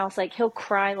to their house, like he'll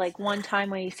cry like one time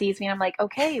when he sees me. I'm like,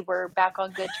 okay, we're back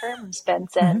on good terms,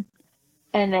 Benson.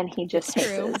 And then he just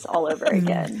hisses all over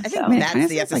again. I think that's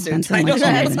the episode title.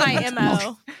 That's my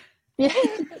MO. Yeah.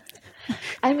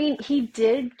 I mean, he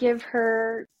did give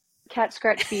her cat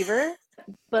scratch fever,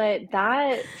 but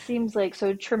that seems like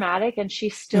so traumatic, and she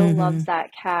still loves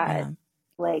that cat. Yeah.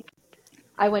 Like,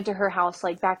 I went to her house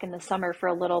like back in the summer for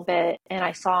a little bit, and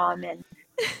I saw him, and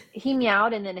he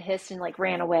meowed and then hissed and like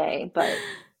ran away. But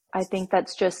I think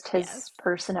that's just his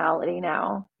personality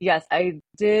now. Yes, I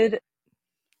did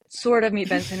sort of meet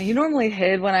Benson. He normally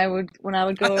hid when I would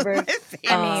go over.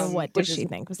 I mean, what did she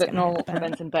think was going to normal for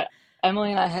Benson? But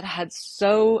Emily and I had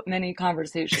so many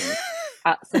conversations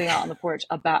sitting out on the porch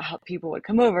about how people would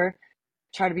come over,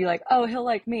 try to be like, oh, he'll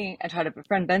like me, and try to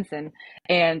befriend Benson,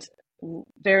 and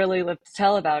barely lived to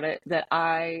tell about it that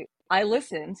I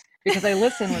listened, because I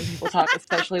listen when people talk,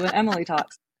 especially when Emily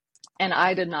talks. And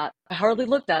I did not. I hardly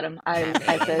looked at him. I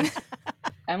said,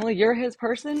 Emily, you're his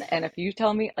person, and if you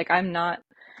tell me, like, I'm not,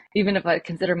 even if I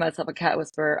consider myself a cat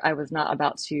whisperer, I was not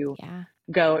about to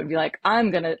go and be like,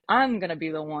 I'm gonna be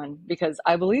the one, because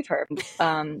I believe her.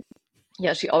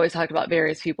 She always talked about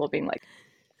various people being like,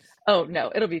 oh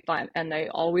no, it'll be fine, and they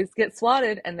always get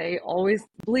swatted and they always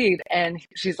bleed, and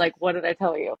she's like, what did I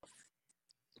tell you?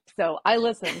 So I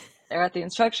listened. I got the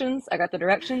instructions, I got the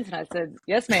directions, and I said,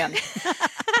 yes ma'am.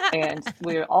 And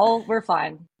we're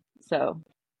fine. So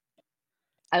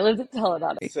I lived to tell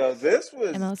about it. So this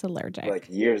was Emma's allergic. Like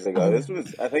years ago. This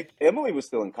was, I think Emily was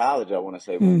still in college, I want to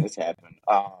say, when this happened.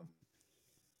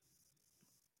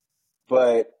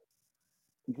 But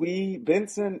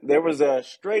Benson, there was a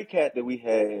stray cat that we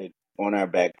had on our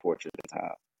back porch at the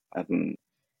time. I think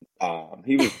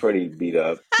he was pretty beat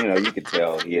up. You could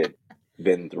tell he had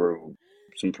been through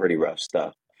some pretty rough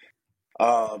stuff.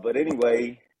 But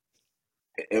anyway,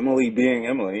 Emily being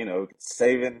Emily,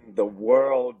 saving the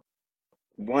world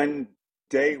one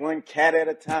day, one cat at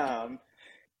a time.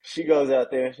 She goes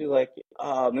out there and she's like,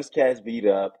 this cat's beat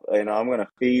up. I'm going to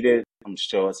feed it. I'm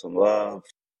show it some love.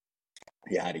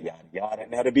 Yada, yada, yada.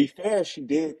 Now, to be fair, she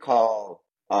did call,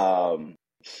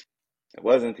 it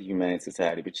wasn't the Humane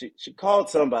Society, but she called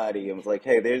somebody and was like,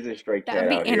 hey, there's this stray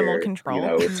cat out here. Animal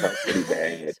control. It's hurt pretty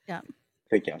bad. Yeah. I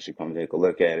think y'all should come take a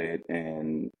look at it.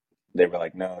 And they were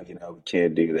like, no, we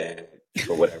can't do that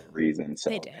for whatever reason. So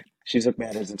they did. She took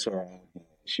matters into her own hands.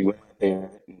 She went out there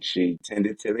and she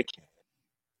tended to the cat.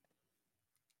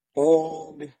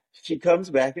 And she comes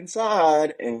back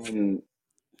inside and,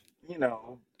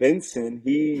 Benson,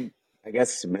 he, I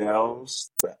guess,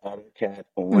 smells the other cat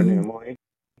on Emily.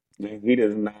 And he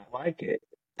does not like it.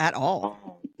 At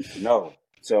all. No.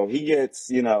 So he gets,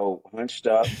 hunched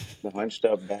up, the hunched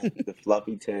up back, the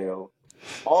fluffy tail.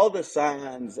 All the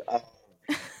signs of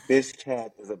this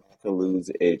cat is about to lose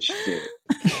its shit.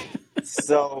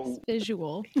 So it's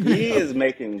visual. He is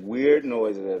making weird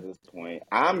noises at this point.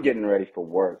 I'm getting ready for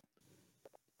work.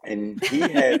 And he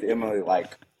has Emily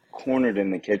like cornered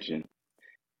in the kitchen.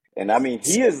 And I mean,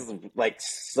 he is like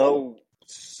so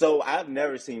I've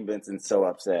never seen Benson so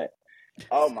upset.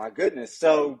 Oh my goodness.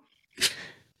 So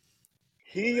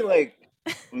he like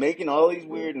making all these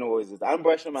weird noises. I'm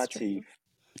brushing my teeth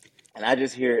and I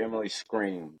just hear Emily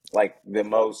scream like the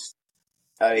most,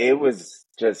 it was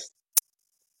just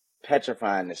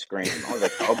petrifying to scream. I was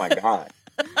like, oh my God.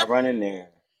 I run in there.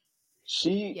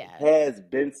 She has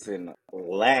Benson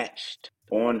latched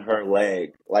on her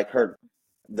leg, like her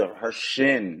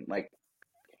shin, like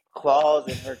claws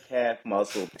in her calf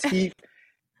muscle, teeth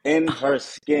in her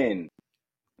skin.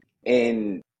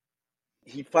 And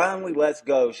he finally lets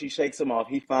go. She shakes him off.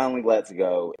 He finally lets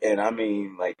go. And I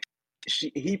mean, like,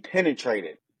 he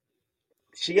penetrated.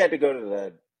 She had to go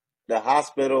to the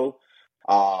hospital.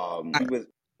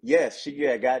 She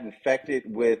had got infected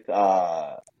with,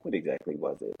 what exactly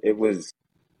was it? It was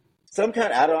some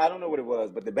kind of, I don't know what it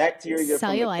was, but the bacteria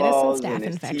from the claws and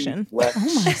his infection. Teeth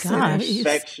left an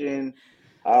infection.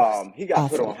 He got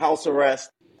put on house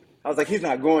arrest. I was like, he's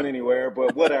not going anywhere,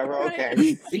 but whatever. Okay. But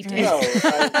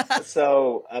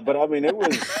I mean, it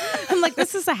was. I'm like,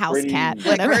 this is a house cat.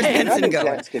 Whatever. I knew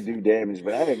cats could do damage,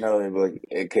 but I didn't know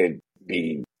it could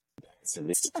be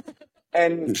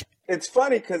And it's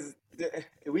funny because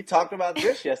we talked about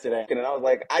this yesterday, and I was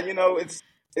like,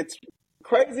 it's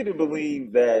crazy to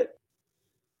believe that,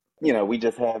 we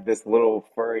just have this little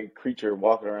furry creature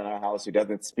walking around our house who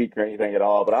doesn't speak or anything at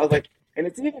all. But I was like, and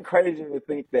it's even crazier to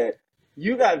think that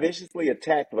you got viciously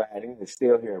attacked by it and it's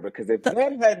still here. Because if that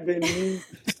had been me,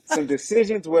 some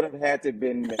decisions would have had to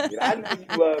been made. I know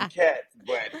you love cats,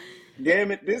 but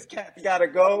damn it, this cat's got to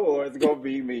go or it's going to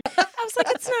be me. I was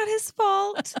like, it's not his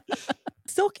fault.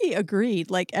 Silky agreed.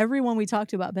 Like everyone we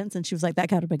talked to about Benson, she was like, that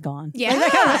cat would have been gone. Yeah. Like,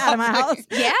 that cat was out of my house.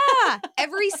 Yeah.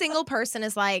 Every single person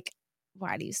is like,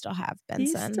 why do you still have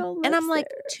Benson? And I'm like,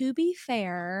 to be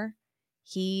fair,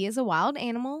 he is a wild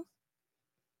animal.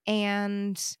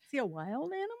 And is he a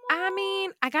wild animal? I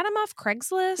mean, I got him off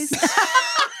Craigslist.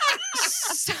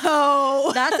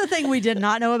 So that's the thing we did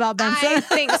not know about Benson. I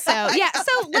think so. Yeah.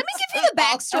 So let me give you the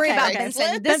backstory about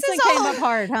Benson. Benson came up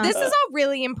hard, huh? This is all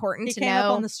really important he to came know.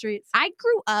 Up on the streets. I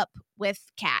grew up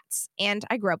with cats and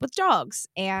I grew up with dogs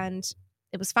and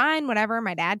it was fine, whatever.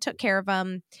 My dad took care of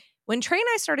them. When Trey and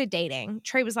I started dating,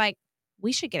 Trey was like,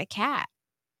 we should get a cat.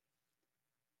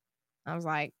 I was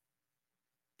like,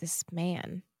 this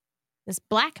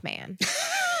black man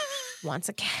wants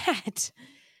a cat.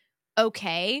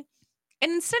 Okay.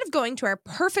 And instead of going to our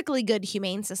perfectly good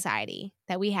humane society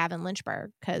that we have in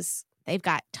Lynchburg, because they've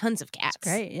got tons of cats. It's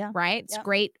great, yeah. Right? It's a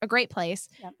great place.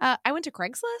 Yep. I went to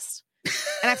Craigslist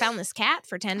and I found this cat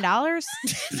for $10. And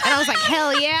I was like,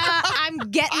 hell yeah, I'm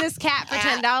getting this cat for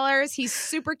 $10. He's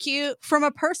super cute. From a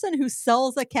person who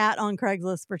sells a cat on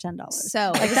Craigslist for $10.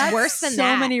 So like, it was that's worse than so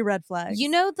that. So many red flags. You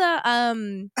know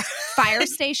the fire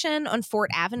station on Fort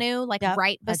Avenue, like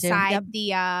right beside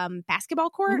the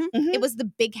basketball court? Mm-hmm. It was the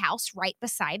big house right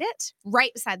beside it, right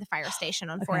beside the fire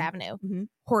station on Fort Avenue. Mm-hmm.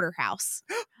 Hoarder house.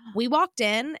 We walked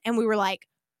in and we were like,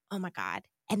 oh my God.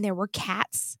 And there were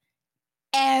cats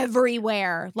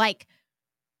everywhere.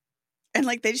 And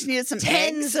they just needed some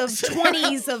tens eggs. of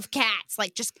 20s of cats,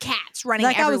 just cats running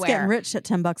everywhere. I was getting everywhere. rich at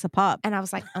 $10 a pop. And I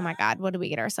was like, oh my God, what did we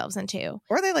get ourselves into?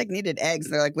 Or they needed eggs.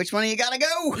 They're like, which one of you gotta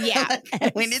go? Yeah.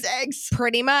 We need eggs.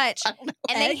 Pretty much. I don't know.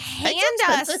 And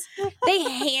they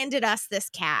handed us this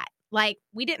cat.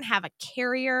 We didn't have a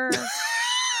carrier.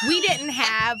 We didn't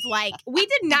have we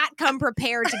did not come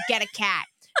prepared to get a cat.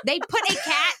 They put a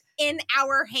cat in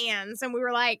our hands and we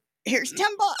were like, here's $10.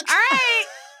 All right.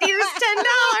 Here's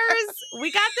 $10.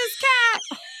 We got this cat.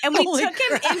 And we took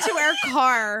him into our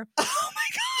car. Oh my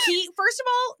God. He, first of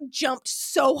all, jumped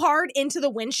so hard into the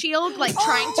windshield,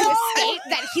 trying to escape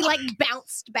that he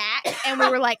bounced back. And we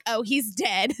were like, oh, he's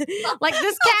dead. This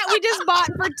cat we just bought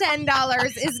for $10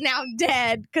 is now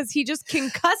dead because he just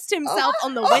concussed himself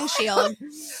on the windshield.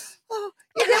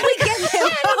 And then we get him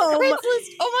home.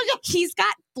 Oh my God. He's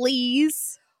got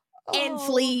fleas and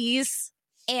fleas.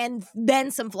 And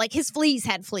then some, his fleas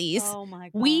had fleas. Oh my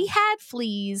God. We had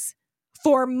fleas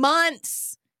for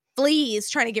months. Fleas,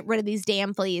 trying to get rid of these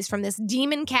damn fleas from this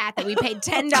demon cat that we paid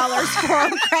 $10 for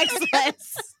on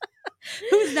Craigslist.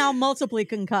 Who's now multiply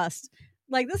concussed.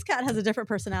 This cat has a different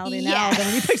personality now than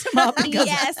when you picked him up.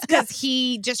 Because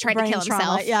he just tried to kill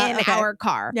himself in our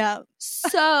car. Yeah.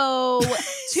 So,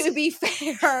 to be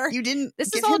fair, you didn't.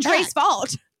 This is all Trey's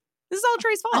fault. This is all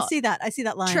Trey's fault. I see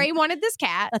that line. Trey wanted this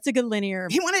cat. That's a good linear.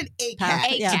 He wanted a cat.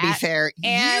 To be fair,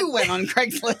 you went on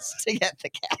Craigslist to get the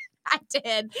cat. I did. I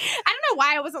don't know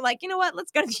why I wasn't like, you know what?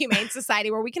 Let's go to the Humane Society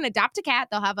where we can adopt a cat.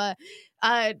 They'll have a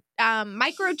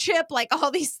microchip,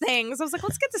 all these things. I was like,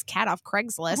 let's get this cat off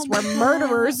Craigslist where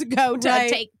murderers go to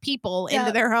take people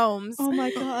into their homes. Oh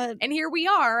my God. And here we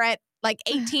are at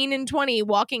 18 and 20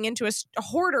 walking into a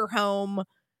hoarder home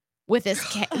with this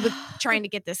trying to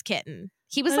get this kitten.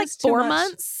 He was 4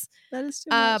 months. That is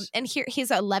too much. And here his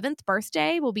 11th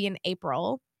birthday will be in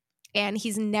April. And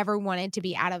he's never wanted to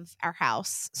be out of our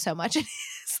house so much in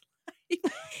his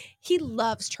life. He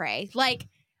loves Trey.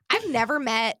 I've never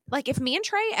met, if me and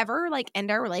Trey ever,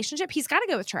 end our relationship, he's got to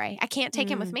go with Trey. I can't take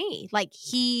him with me.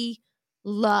 He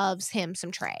loves him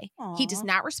some Trey. Aww. He does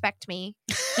not respect me.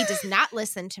 He does not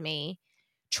listen to me.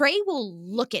 Trey will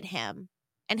look at him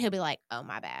and he'll be like, oh,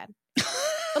 my bad.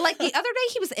 But the other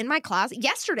day he was in my closet.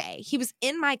 Yesterday he was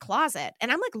in my closet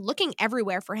and I'm looking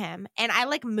everywhere for him. And I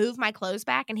move my clothes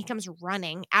back and he comes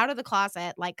running out of the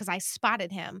closet because I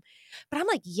spotted him. But I'm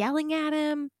yelling at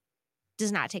him.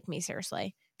 Does not take me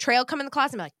seriously. Trey will come in the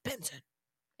closet and be like, Benson.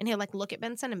 And he'll look at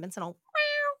Benson and Benson will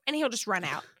and he'll just run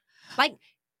out.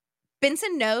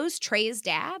 Benson knows Trey is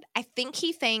dad. I think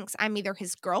he thinks I'm either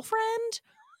his girlfriend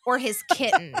or his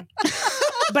kitten.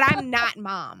 But I'm not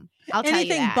mom. I'll tell you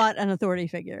that. Anything but an authority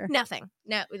figure. Nothing.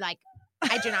 No,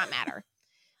 I do not matter.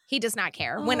 He does not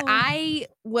care. When I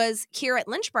was here at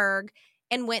Lynchburg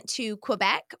and went to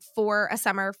Quebec for a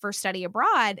summer for study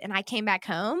abroad, and I came back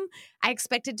home, I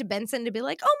expected Benson to be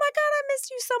like, oh my God, I missed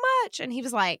you so much. And he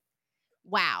was like,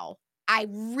 wow, I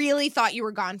really thought you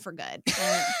were gone for good.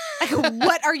 Like,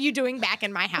 what are you doing back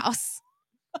in my house?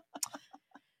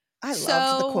 I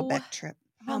loved the Quebec trip.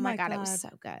 Oh my God, it was so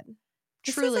good.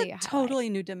 This Truly is a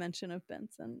totally new dimension of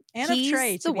Benson and He's of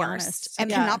Trey, to the be worst. honest. I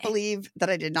cannot believe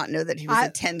that I did not know that he was a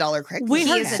 $10 Craigslist. We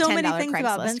cat. heard so many $10 things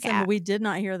about Craigslist Benson, cat. but we did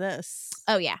not hear this.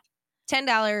 Oh, yeah.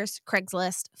 $10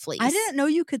 Craigslist fleece. I didn't know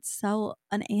you could sell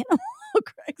an animal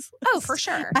Craigslist. Oh, for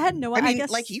sure. I had no idea. I mean,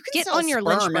 guess like you can get sell on your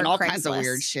sperm Lynchburg and all Craigslist. kinds of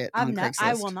weird shit on Craigslist.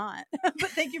 I will not.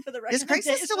 But thank you for the Does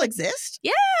recommendation. Craigslist still exist?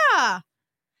 Yeah.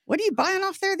 What are you buying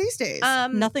off there these days?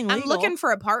 Nothing legal. I'm looking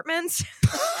for apartments.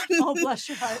 Oh, bless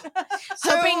your heart.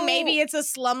 Hoping maybe it's a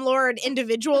slumlord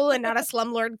individual and not a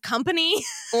slumlord company.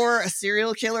 Or a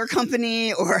serial killer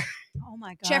company, or oh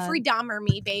my God, Jeffrey Dahmer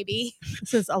me, baby.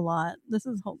 This is a lot. This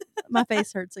is my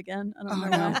face hurts again. I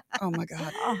don't know why. Oh my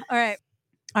God. All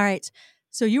right.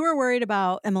 So you were worried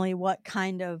about, Emily, what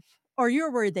kind of, or you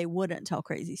were worried they wouldn't tell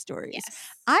crazy stories. Yes.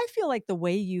 I feel like the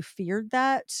way you feared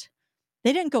that,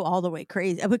 they didn't go all the way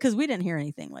crazy because we didn't hear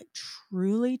anything like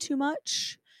truly too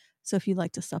much. So if you'd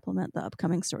like to supplement the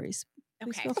upcoming stories,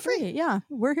 please feel free. Yeah,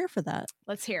 we're here for that.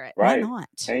 Let's hear it. Right. Why not?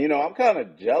 And I'm kind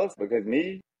of jealous because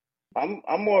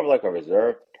I'm more of like a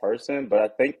reserved person, but I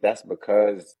think that's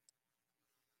because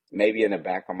maybe in the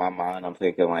back of my mind I'm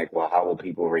thinking like, well, how will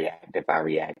people react if I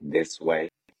react this way?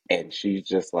 And she's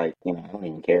just like, I don't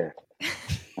even care.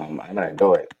 I'm gonna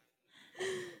do it.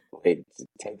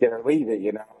 Take it or leave it,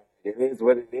 It is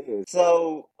what it is.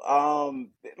 So,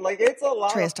 it's a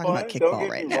lot Trey's of talking fun. about kickball Don't get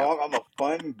right me now. wrong. I'm a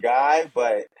fun guy,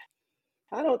 but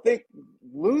I don't think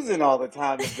losing all the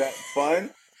time is that fun.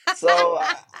 So,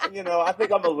 I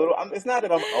think I'm a little. It's not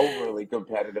that I'm overly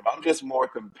competitive. I'm just more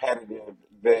competitive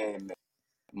than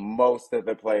most of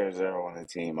the players that are on the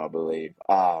team, I believe.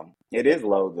 It is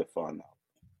loads of fun, though.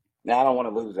 Now, I don't want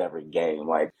to lose every game.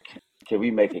 Like, can we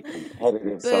make it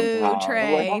competitive somehow?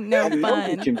 Trey, I'm no I know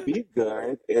fun. it can be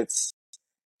good. It's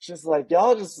just like,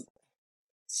 y'all it's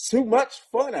too much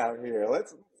fun out here.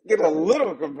 Let's get a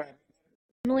little competitive.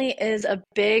 Emily is a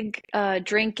big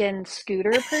drinking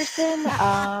scooter person.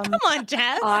 Come on,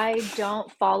 Jess. I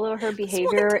don't follow her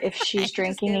behavior if she's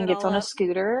drinking and gets on a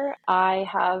scooter. I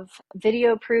have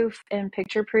video proof and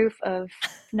picture proof of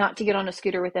not to get on a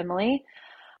scooter with Emily.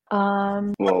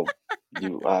 Well,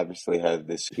 you obviously have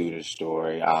the scooter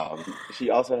story. She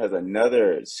also has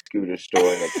another scooter story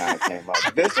that kind of came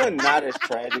up. This one not as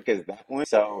tragic as that one.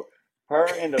 So her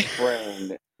and a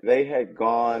friend, they had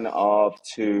gone off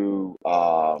to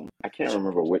I can't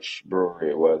remember which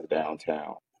brewery it was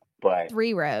downtown, but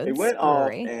Three Roads they went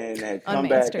Brewery off and had on come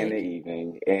Main back Street. in the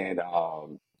evening, and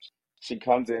she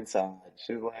comes inside.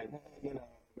 She's like, hey, back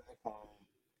home.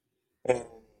 And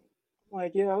I'm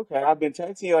like, yeah, okay. I've been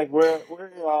texting you, like, where do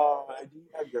you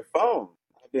have your phone?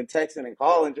 I've been texting and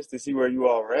calling just to see where you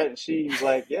all are at. And she's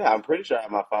like, yeah, I'm pretty sure I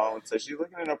have my phone. So she's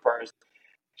looking in her purse,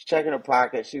 she's checking her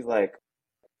pocket. She's like,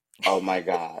 oh my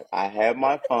God, I had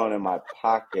my phone in my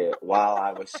pocket while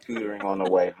I was scootering on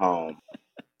the way home.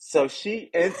 So she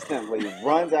instantly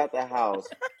runs out the house,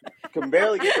 can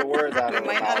barely get the words out of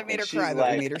her mouth, and she's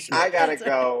like, I gotta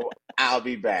go, I'll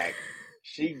be back.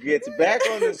 She gets back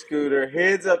on the scooter,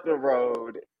 heads up the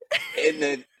road in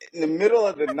the middle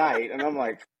of the night, and I'm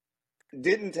like,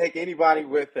 didn't take anybody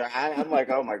with her. I'm like,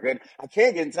 oh my goodness, I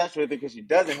can't get in touch with her because she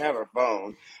doesn't have her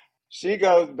phone. She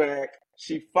goes back,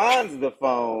 she finds the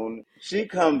phone, she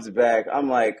comes back. I'm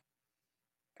like,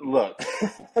 look,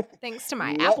 thanks to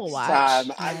my next Apple Watch.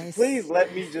 time, please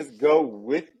let me just go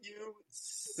with you,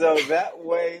 so that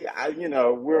way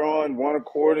we're on one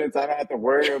accord, and I don't have to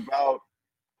worry about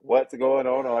what's going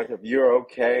on, or like if you're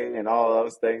okay and all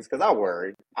those things, because I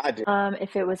worry. I do.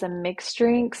 If it was a mixed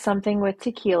drink, something with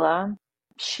tequila.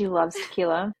 She loves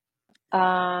tequila.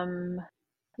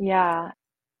 Yeah,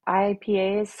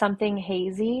 IPA is something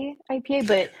hazy IPA,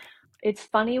 but it's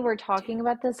funny we're talking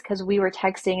about this because we were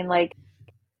texting and like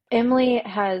Emily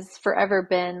has forever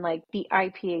been like the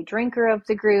IPA drinker of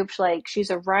the group. She's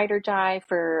a ride or die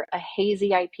for a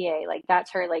hazy IPA. Like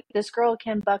that's her, like this girl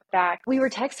can buck back. We were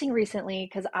texting recently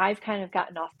because I've kind of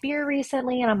gotten off beer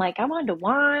recently and I'm like, I'm on to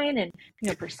wine and,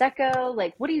 Prosecco.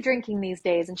 Like, what are you drinking these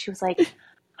days? And she was like,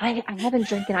 I haven't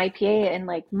drank an IPA in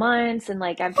like months. And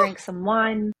like, I've drank some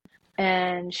wine.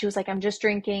 And she was like, I'm just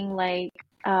drinking like,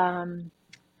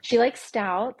 she likes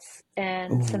stouts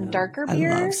and some darker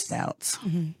beers. I love stouts.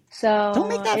 Mm-hmm. So don't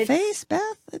make that face, Beth.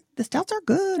 The stouts are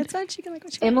good. It's fine. She can like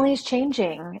what she Emily's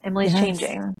changing. Emily's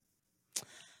changing.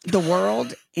 the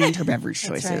world and her beverage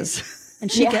choices. Right.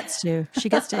 And she gets to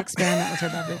experiment with her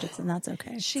beverages, and that's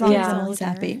okay. As long as Emily's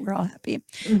happy, we're all happy.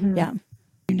 Mm-hmm. Yeah.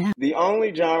 The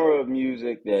only genre of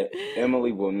music that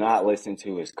Emily will not listen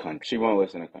to is country. She won't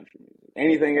listen to country music.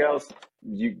 Anything else,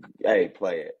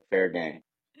 play it. Fair game.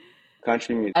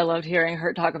 Country music. I loved hearing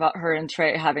her talk about her and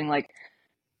Trey having like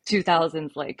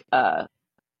 2000s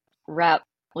rap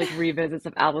revisits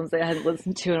of albums that I hadn't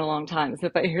listened to in a long time. So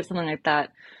if I hear something like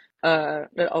that,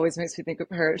 it always makes me think of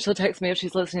her. She'll text me if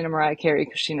she's listening to Mariah Carey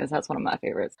because she knows that's one of my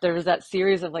favorites. There was that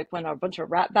series of when a bunch of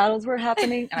rap battles were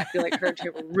happening, and I feel like her and Trey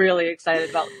were really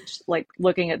excited about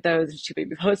looking at those, and she would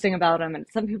be posting about them. And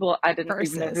some people I didn't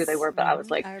even know who they were, but I was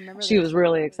like, she was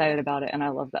really excited about it, and I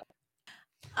love that.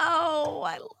 Oh,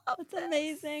 I love It's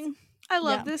amazing. I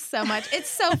love this so much. It's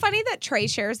so funny that Trey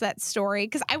shares that story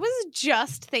because I was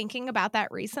just thinking about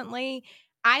that recently.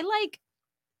 I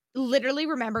literally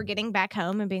remember getting back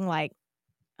home and being like,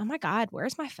 oh my God,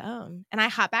 where's my phone? And I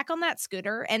hop back on that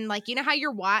scooter and you know how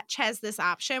your watch has this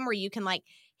option where you can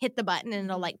hit the button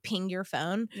and it'll ping your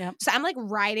phone. Yep. So I'm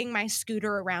riding my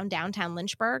scooter around downtown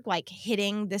Lynchburg,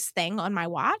 hitting this thing on my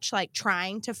watch,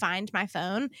 trying to find my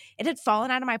phone. It had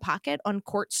fallen out of my pocket on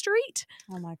Court Street.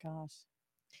 Oh my gosh.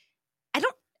 I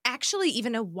don't actually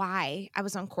even know why I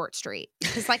was on Court Street.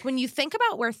 Because when you think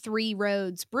about where Three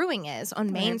Roads Brewing is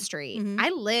on Main Street, I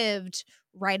lived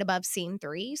right above Scene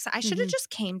 3. So I should have just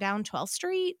came down 12th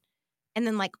Street and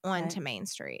then on to Main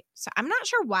Street. So I'm not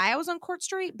sure why I was on Court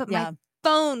Street, but my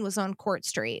phone was on Court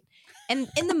Street. And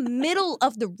in the middle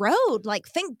of the road,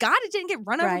 thank God it didn't get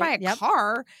run over by a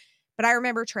car. But I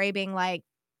remember Trey being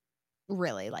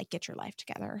really get your life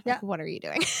together. What are you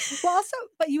doing? Well, also,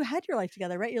 but you had your life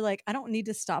together, right? You're like, I don't need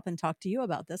to stop and talk to you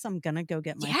about this. I'm gonna go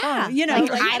get my phone. You know,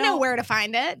 I know where to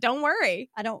find it. Don't worry.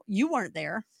 You weren't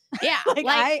there. Yeah.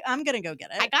 I'm gonna go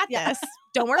get it. I got this.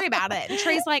 Don't worry about it. And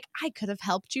Trey's I could have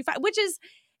helped you find, which is,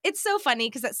 it's so funny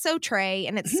because it's so Trey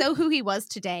and it's so who he was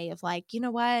today of you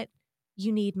know what?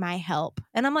 You need my help.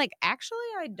 And I'm actually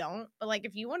I don't. But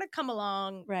if you want to come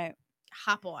along, right.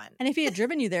 Hop on. And if he had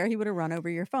driven you there, he would have run over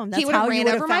your phone. That's he would have ran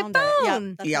over my phone. Yeah,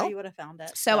 that's how you would have found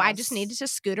it. So I just needed to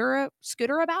scooter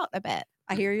about a bit.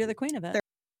 I hear you're the queen of it.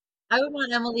 I would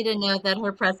want Emily to know that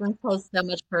her presence has so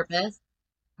much purpose,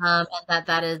 and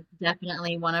that is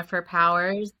definitely one of her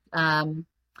powers.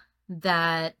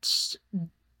 That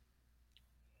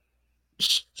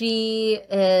she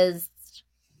is,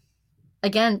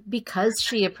 again, because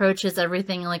she approaches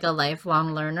everything like a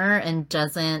lifelong learner and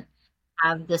doesn't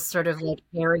have this sort of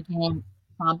arrogant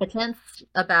competence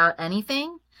about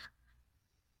anything.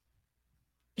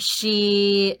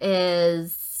 She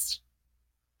is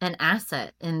an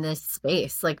asset in this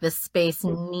space. This space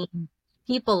needs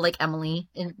people like Emily.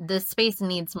 And this space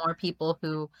needs more people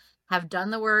who have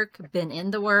done the work, been in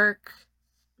the work,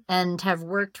 and have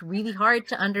worked really hard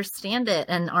to understand it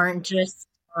and aren't just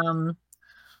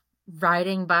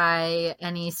riding by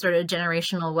any sort of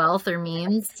generational wealth or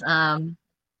means.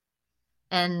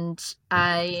 And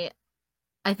I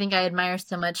think I admire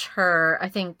so much her. I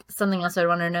think something else I'd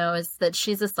want to know is that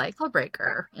she's a cycle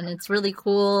breaker, and it's really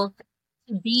cool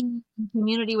to be in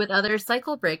community with other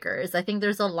cycle breakers. I think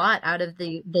there's a lot out of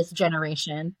this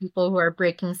generation, people who are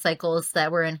breaking cycles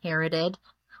that were inherited.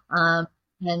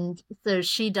 And so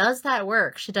she does that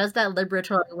work. She does that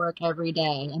liberatory work every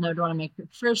day, and I would want to make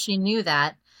sure she knew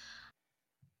that.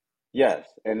 Yes,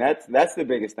 and that's the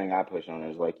biggest thing I push on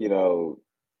is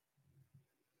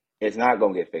it's not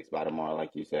going to get fixed by tomorrow,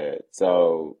 like you said.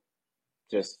 So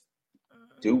just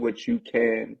do what you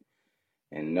can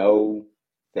and know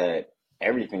that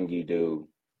everything you do,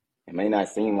 it may not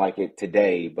seem like it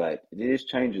today, but it is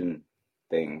changing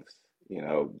things,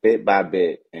 bit by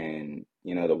bit. And,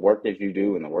 the work that you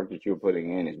do and the work that you're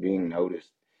putting in is being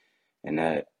noticed. And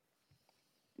that,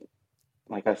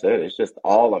 like I said, it's just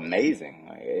all amazing.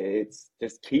 It's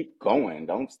just keep going.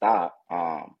 Don't stop.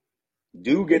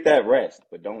 Do get that rest,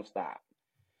 but don't stop.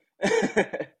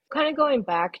 Kind of going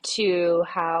back to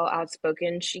how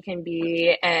outspoken she can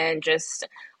be and just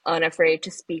unafraid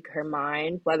to speak her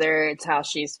mind, whether it's how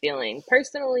she's feeling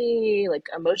personally,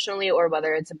 emotionally, or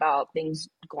whether it's about things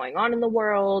going on in the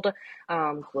world,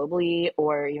 globally,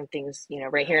 or things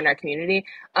right here in our community.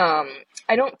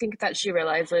 I don't think that she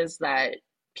realizes that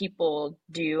people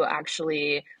do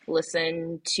actually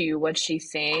listen to what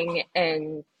she's saying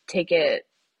and take it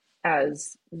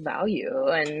as value.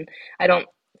 And I don't,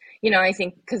 I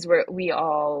think because we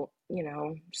all,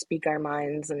 speak our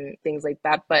minds and things like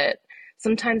that, but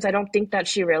sometimes I don't think that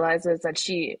she realizes that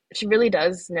she really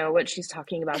does know what she's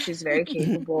talking about. She's very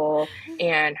capable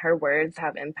and her words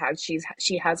have impact.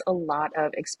 She has a lot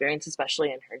of experience,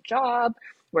 especially in her job,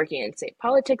 working in state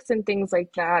politics and things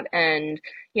like that. And,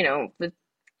 the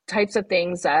types of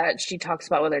things that she talks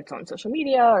about, whether it's on social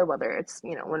media or whether it's,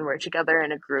 when we're together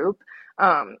in a group,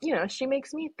 she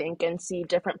makes me think and see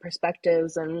different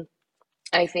perspectives. And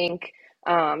I think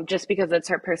just because it's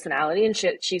her personality and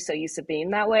she's so used to being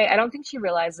that way, I don't think she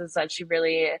realizes that she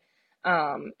really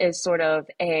is sort of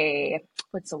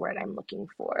what's the word I'm looking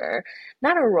for?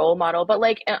 Not a role model, but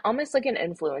like almost like an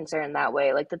influencer in that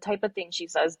way. Like the type of thing she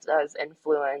says does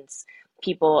influence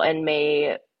people and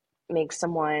may make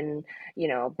someone,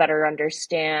 better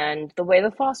understand the way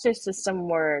the foster system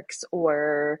works,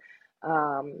 or,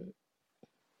 I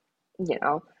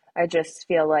just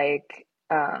feel like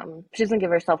she doesn't give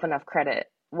herself enough credit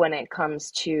when it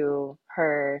comes to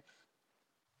her,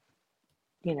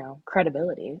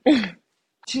 credibility.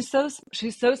 She's so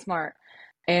smart,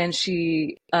 and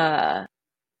she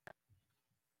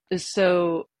is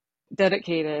so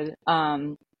dedicated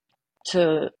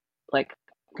to like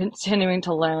continuing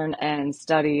to learn and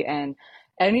study. And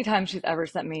anytime she's ever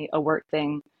sent me a work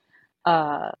thing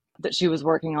that she was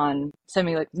working on, send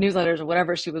me like newsletters or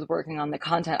whatever she was working on, the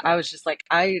content, I was just like,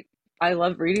 I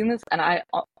love reading this, and I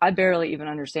barely even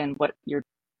understand what you're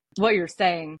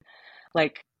saying,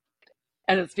 like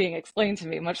as it's being explained to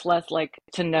me, much less like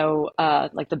to know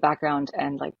like the background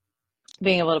and like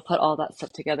being able to put all that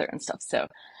stuff together and stuff. So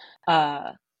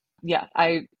yeah,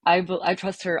 I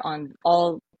trust her on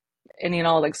any and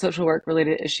all like social work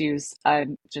related issues.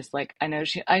 I'm just like, I know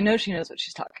she knows what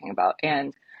she's talking about,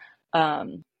 and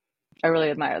I really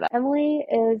admire that. Emily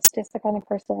is just the kind of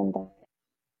person that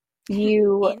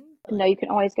you know you can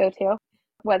always go to,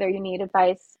 whether you need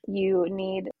advice, you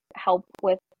need help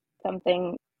with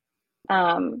something,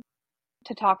 to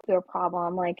talk through a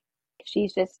problem. Like,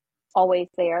 she's just always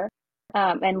there,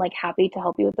 and like happy to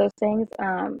help you with those things.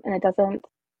 And it doesn't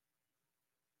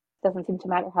seem to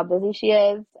matter how busy she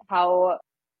is, how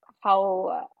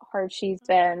hard she's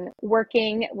been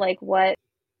working, like what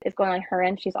is going on her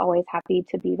end. She's always happy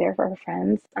to be there for her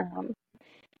friends. I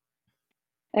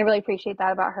really appreciate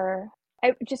that about her.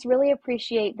 I just really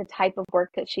appreciate the type of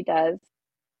work that she does.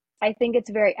 I think it's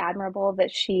very admirable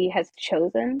that she has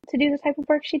chosen to do the type of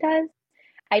work she does.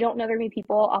 I don't know very many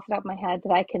people off the top of my head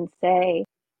that I can say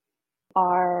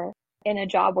are in a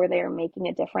job where they are making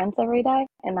a difference every day.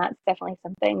 And that's definitely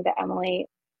something that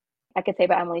I could say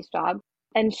about Emily's job.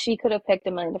 And she could have picked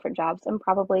a million different jobs and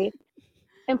probably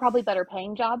better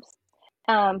paying jobs.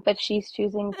 But she's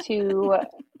choosing to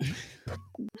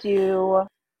do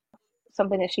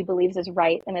something that she believes is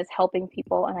right and is helping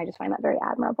people. And I just find that very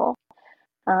admirable,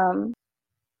 and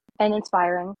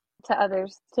inspiring to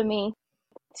others, to me,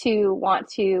 to want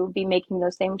to be making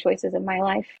those same choices in my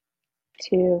life,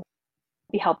 to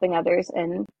be helping others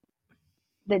in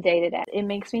the day to day. It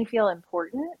makes me feel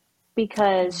important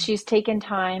because she's taken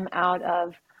time out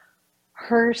of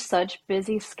her such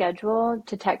busy schedule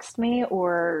to text me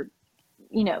or,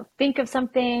 think of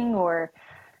something, or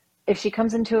if she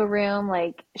comes into a room,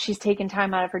 like she's taken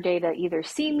time out of her day to either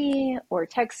see me or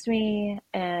text me.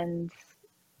 And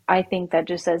I think that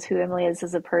just says who Emily is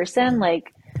as a person.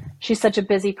 Like, she's such a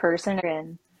busy person,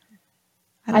 and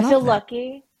I feel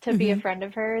lucky to be a friend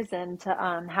of hers and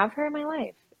to have her in my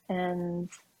life. And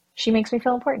she makes me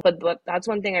feel important. But that's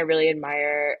one thing I really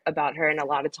admire about her, and a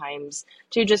lot of times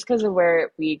too, just because of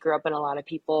where we grew up and a lot of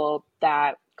people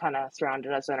that kind of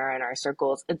surrounded us and are in our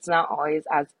circles, it's not always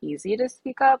as easy to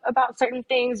speak up about certain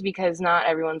things because not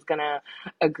everyone's gonna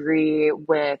agree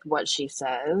with what she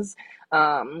says.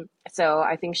 So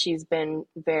I think she's been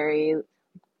very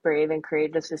brave and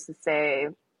courageous just to say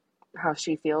how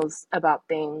she feels about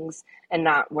things and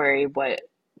not worry what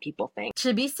people think.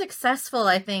 To be successful,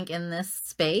 I think, in the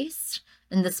space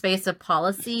of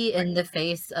policy, in the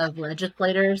face of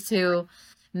legislators who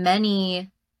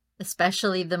many,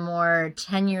 especially the more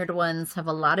tenured ones, have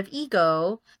a lot of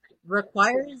ego,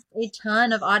 requires a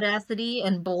ton of audacity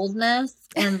and boldness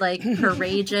and like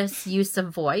courageous use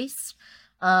of voice,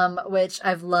 which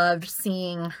I've loved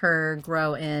seeing her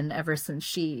grow in ever since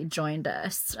she joined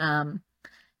us.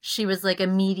 She was like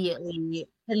immediately,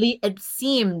 at least it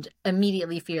seemed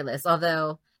immediately fearless.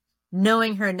 Although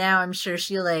knowing her now, I'm sure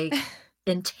she like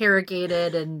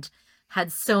interrogated and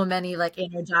had so many like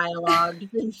inner dialogues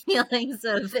and feelings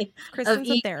of Kristen's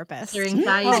a therapist. Or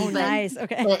anxiety. Oh, nice.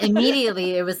 Okay. But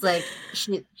immediately it was like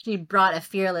she brought a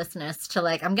fearlessness to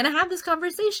like, I'm gonna have this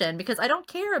conversation because I don't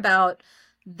care about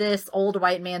this old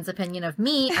white man's opinion of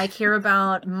me. I care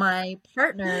about my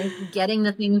partners getting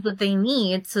the things that they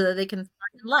need so that they can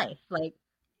start in life. Like,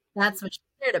 that's what she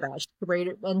cared about. She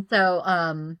cared, and so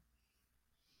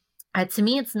to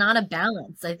me it's not a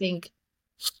balance. I think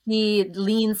he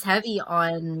leans heavy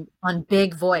on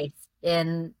big voice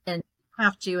and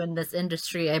have to in this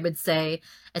industry, I would say,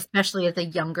 especially as a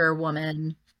younger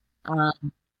woman.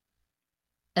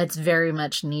 It's very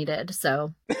much needed.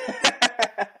 So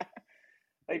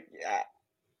Like,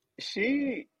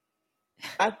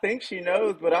 I think she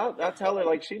knows, but I'll tell her,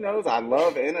 like, she knows I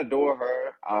love and adore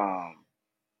her.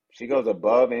 She goes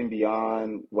above and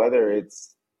beyond, whether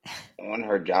it's on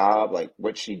her job, like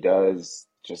what she does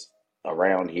just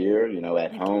around here,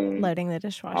 at home. Loading the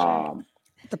dishwasher.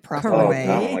 The proper way.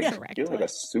 I'm like, you're like a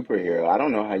superhero. I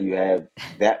don't know how you have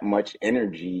that much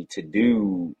energy to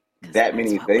do that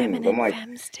many things. I'm like,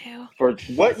 for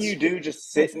what you do,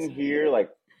 just sitting here, like,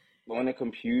 on a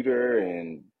computer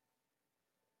and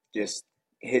just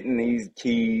hitting these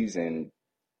keys and,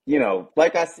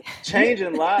 like I said,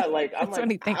 changing lives. Like, I'm That's like,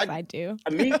 what he thinks I do.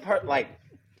 Like,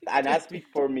 and I speak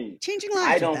for me. Changing lives.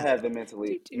 I don't have the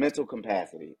mental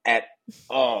capacity at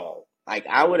all. Like,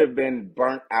 I would have been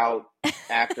burnt out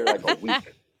after like a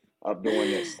week of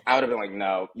doing this. I would have been like,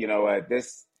 no, you know what?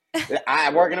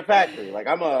 I work in a factory. Like,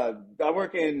 I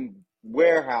work in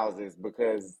warehouses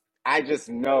because I just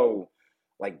know,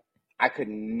 like, I could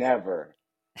never,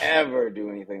 ever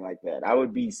do anything like that. I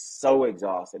would be so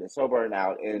exhausted and so burnt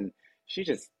out. And she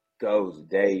just goes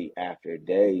day after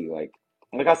day, like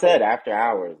I said, after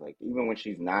hours, like even when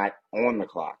she's not on the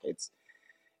clock.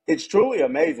 It's truly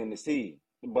amazing to see.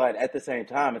 But at the same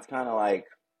time, it's kind of like,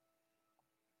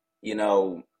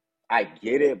 I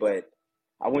get it, but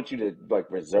I want you to like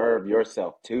reserve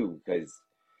yourself too, because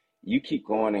you keep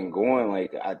going and going.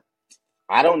 Like,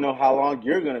 I don't know how long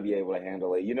you're going to be able to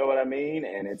handle it. You know what I mean?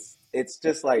 And it's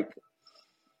just like,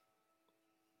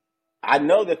 I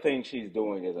know the thing she's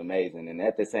doing is amazing. And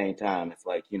at the same time, it's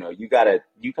like, you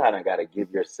kind of got to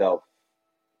give yourself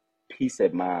peace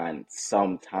of mind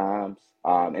sometimes.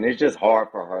 And it's just hard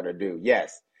for her to do.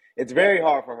 Yes, it's very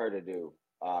hard for her to do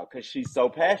because she's so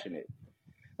passionate.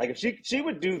 Like, if she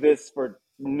would do this for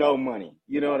no money,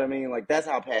 you know what I mean? Like, that's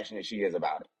how passionate she is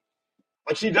about it.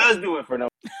 Like, she does do it for no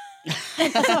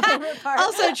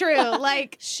Also true.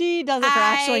 Like, she does it for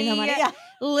actually no money. Yeah.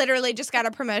 Literally just got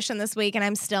a promotion this week and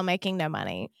I'm still making no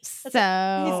money. So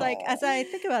he's like, as I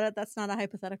think about it, that's not a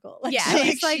hypothetical. Like, yeah,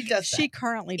 he's like, she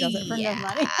currently does it for no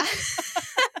money.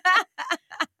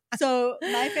 So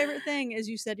my favorite thing is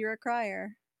you said you're a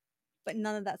crier, but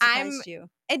none of that surprised you.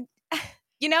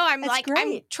 I'm like, great.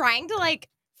 I'm trying to like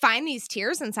find these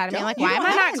tears inside of me. Like, why am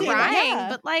I not crying? Yeah.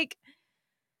 But like,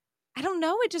 I don't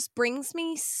know. It just brings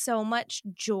me so much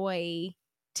joy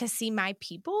to see my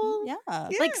people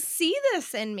like see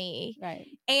this in me. Right.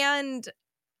 And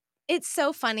it's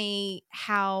so funny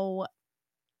how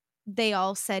they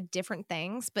all said different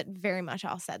things, but very much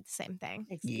all said the same thing.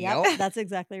 Yep. That's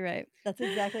exactly right.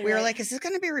 We were like, is this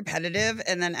going to be repetitive?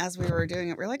 And then as we were doing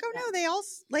it, we are like, oh no, they all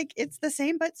like, it's the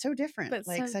same, but so different. But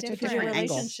like so such different. a different your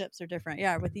angle. Relationships are different.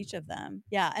 Yeah. With each of them.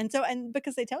 Yeah. And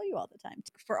because they tell you all the time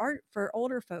for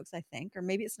older folks, I think, or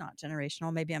maybe it's not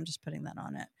generational. Maybe I'm just putting that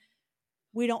on it.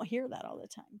 We don't hear that all the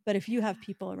time. But if you have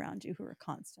people around you who are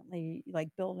constantly like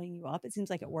building you up, it seems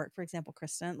like at work, for example,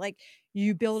 Kristen, like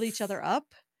you build each other up.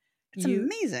 It's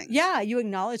amazing. Yeah, you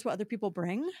acknowledge what other people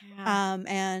bring. Yeah.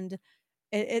 And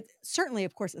it certainly,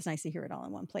 of course, it's nice to hear it all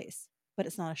in one place, but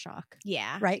it's not a shock.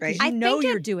 Yeah. Right? Because you know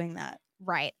you're doing that.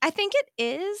 Right. I think it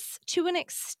is to an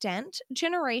extent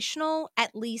generational,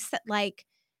 at least that like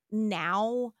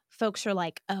now folks are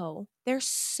like, oh, there's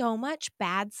so much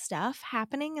bad stuff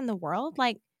happening in the world.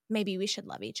 Like maybe we should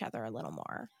love each other a little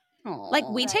more. Aww. Like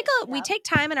we take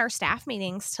time in our staff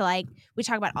meetings to like, we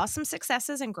talk about awesome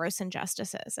successes and gross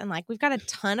injustices. And like, we've got a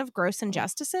ton of gross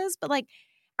injustices, but like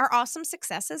our awesome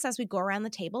successes as we go around the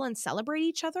table and celebrate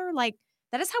each other, like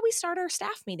that is how we start our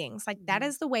staff meetings. Like that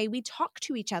is the way we talk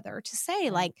to each other to say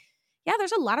like, yeah,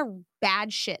 there's a lot of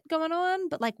bad shit going on,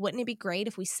 but like, wouldn't it be great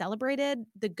if we celebrated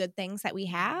the good things that we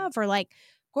have, or like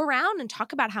go around and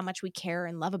talk about how much we care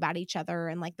and love about each other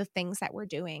and like the things that we're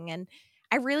doing. And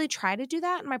I really try to do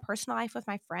that in my personal life with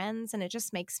my friends, and it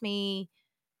just makes me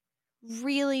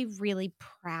really, really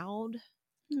proud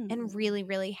and really,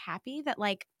 really happy that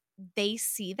like they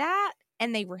see that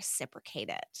and they reciprocate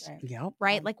it. Right. Yep.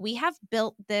 Right? Like we have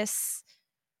built this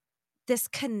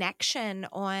connection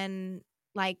on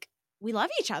like we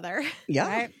love each other. Yeah.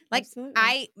 Right? Like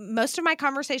most of my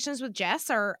conversations with Jess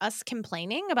are us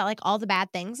complaining about like all the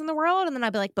bad things in the world, and then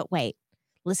I'd be like, but wait,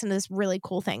 listen to this really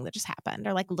cool thing that just happened.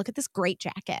 Or like, look at this great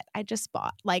jacket I just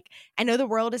bought. Like, I know the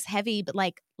world is heavy, but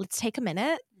like, let's take a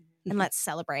minute and let's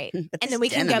celebrate. And then we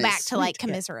can go back to like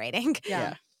commiserating.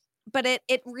 Yeah. But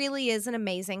it really is an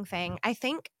amazing thing. I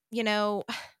think,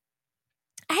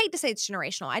 I hate to say it's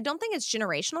generational. I don't think it's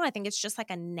generational. I think it's just like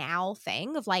a now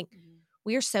thing of like,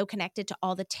 we are so connected to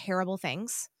all the terrible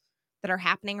things that are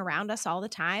happening around us all the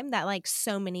time that like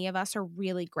so many of us are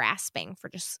really grasping for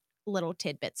just little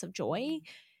tidbits of joy.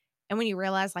 And when you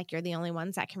realize like you're the only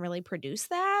ones that can really produce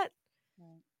that,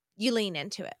 you lean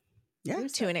into it. Yeah.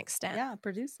 To an extent. Yeah,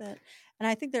 produce it. And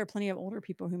I think there are plenty of older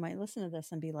people who might listen to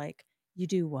this and be like, you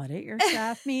do what at your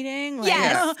staff meeting? Like,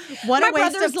 Yes. What My a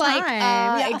waste brother's of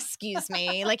time. like, excuse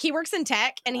me. Like he works in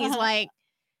tech and he's like,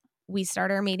 we start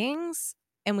our meetings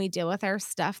and we deal with our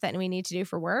stuff that we need to do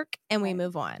for work and we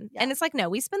move on. Yeah. And it's like, no,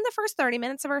 we spend the first 30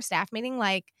 minutes of our staff meeting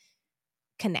like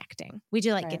connecting. We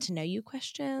do like get to know you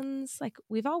questions. Like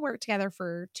we've all worked together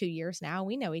for 2 years now.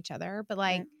 We know each other, but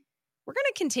like we're going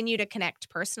to continue to connect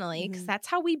personally because that's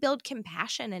how we build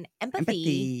compassion and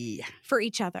empathy for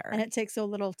each other. And it takes so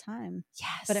little time.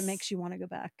 Yes. But it makes you want to go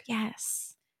back.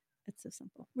 Yes. It's so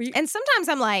simple. And sometimes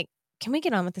I'm like, can we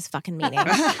get on with this fucking meeting?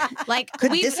 Like,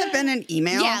 could this have been an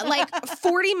email? Yeah, like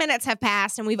 40 minutes have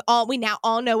passed and we now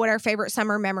all know what our favorite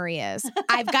summer memory is.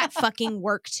 I've got fucking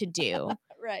work to do.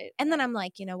 Right. And then I'm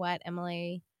like, you know what,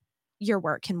 Emily, your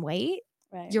work can wait.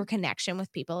 Right. Your connection with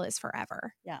people is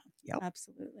forever. Yeah. Yep.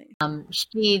 Absolutely.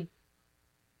 She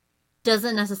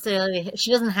doesn't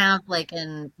have like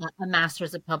a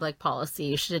master's of public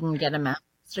policy. She didn't get a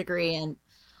master's degree and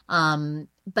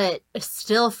but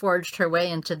still forged her way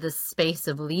into this space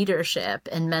of leadership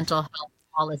and mental health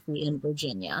policy in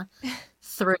Virginia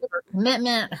through her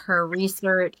commitment, her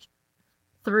research,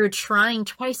 through trying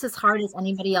twice as hard as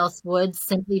anybody else would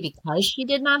simply because she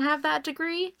did not have that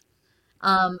degree.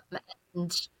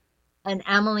 And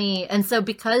Emily, and so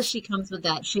because she comes with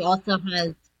that, she also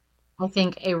has, I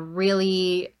think,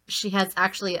 it's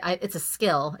a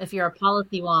skill. If you're a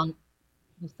policy wonk,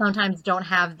 you sometimes don't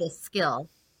have this skill.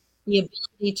 The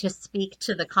ability to speak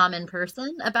to the common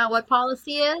person about what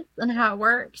policy is and how it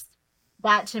works.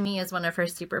 That to me is one of her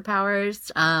superpowers.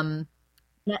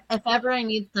 If ever I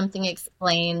need something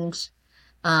explained,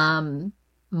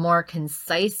 more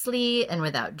concisely and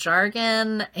without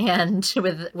jargon and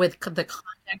with the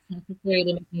context necessary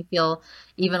to make me feel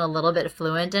even a little bit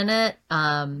fluent in it,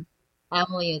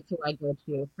 Emily is who I go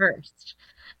to first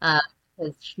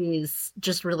because she's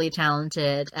just really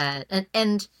talented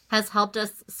and has helped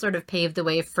us sort of pave the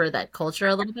way for that culture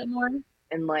a little bit more.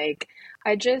 And like,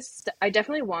 I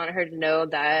definitely want her to know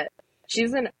that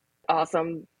she's an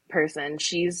awesome person.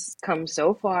 She's come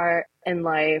so far in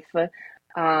life.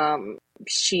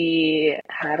 She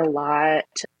had a lot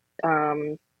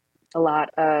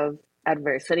of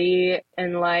adversity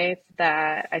in life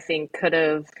that I think could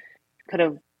have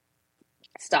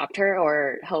stopped her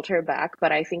or held her back.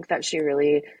 But I think that she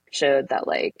really showed that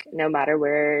like, no matter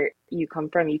where you come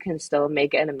from, you can still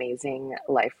make an amazing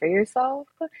life for yourself.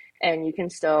 And you can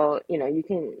still, you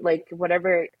can like,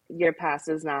 whatever your past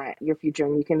is not your future,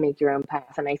 and you can make your own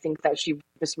path. And I think that she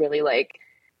just really like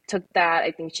took that.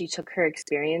 I think she took her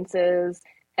experiences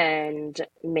and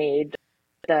made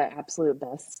the absolute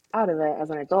best out of it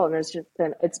as an adult. And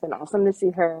it's been awesome to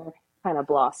see her kind of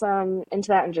blossom into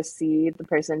that and just see the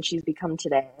person she's become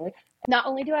today. Not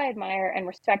only do I admire and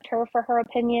respect her for her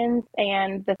opinions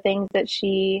and the things that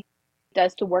she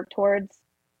does to work towards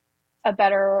a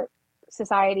better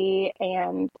society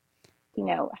and,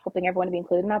 helping everyone to be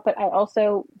included in that, but I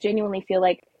also genuinely feel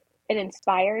like it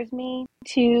inspires me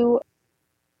to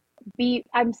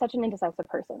I'm such an indecisive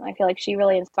person. I feel like she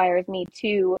really inspires me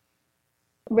to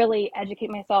really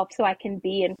educate myself so I can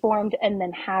be informed and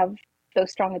then have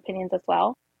those strong opinions as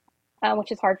well,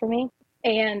 which is hard for me.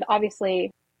 And obviously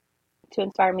to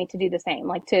inspire me to do the same,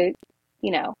 like to,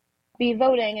 be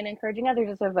voting and encouraging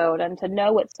others to vote and to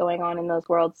know what's going on in those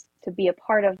worlds, to be a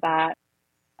part of that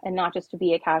and not just to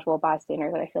be a casual bystander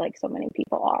that I feel like so many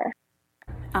people are.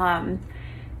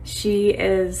 She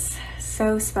is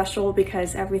so special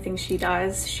because everything she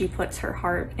does, she puts her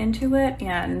heart into it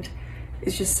and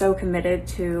is just so committed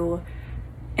to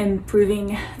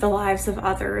improving the lives of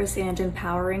others and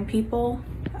empowering people.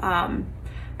 I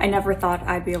never thought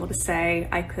I'd be able to say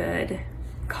I could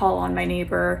call on my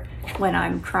neighbor when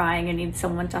I'm crying and need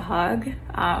someone to hug.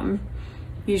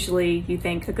 Usually you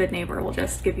think a good neighbor will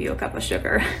just give you a cup of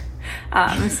sugar.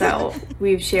 So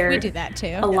we've shared we do that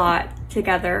too. a lot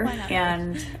together,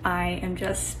 and I am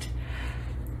just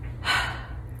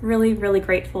really, really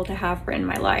grateful to have her in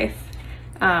my life.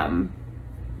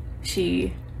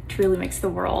 She truly makes the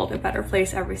world a better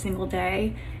place every single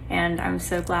day, and I'm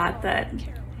so glad that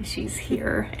she's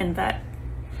here and that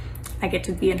I get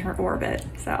to be in her orbit.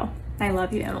 So I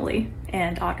love you, Emily,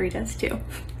 and Audrey does too.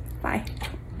 Bye.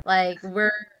 Like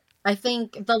I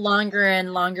think the longer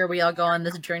and longer we all go on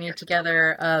this journey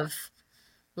together of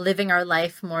living our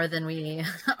life more than we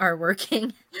are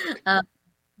working,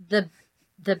 the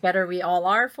better we all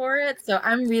are for it. So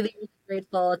I'm really, really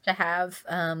grateful to have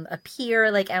a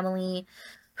peer like Emily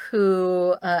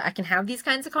who I can have these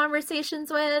kinds of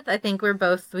conversations with. I think we've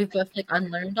both like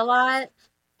unlearned a lot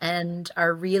and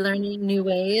are relearning new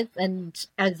ways. And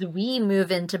as we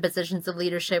move into positions of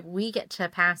leadership, we get to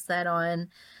pass that on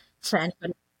to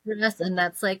anybody after us. And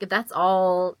that's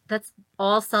all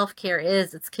self-care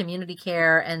is. It's community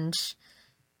care and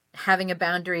having a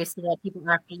boundary so that people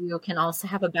after you can also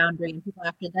have a boundary and people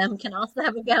after them can also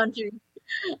have a boundary.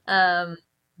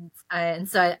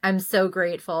 I'm so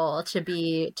grateful to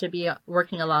be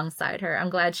working alongside her. I'm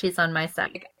glad she's on my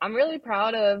side. I'm really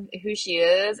proud of who she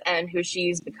is and who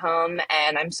she's become,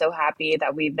 and I'm so happy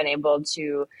that we've been able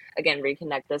to again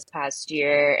reconnect this past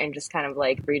year and just kind of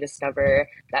like rediscover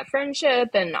that friendship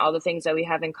and all the things that we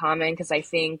have in common, because I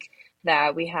think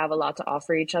that we have a lot to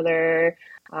offer each other.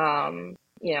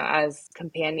 As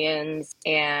companions,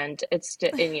 and it's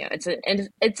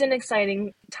an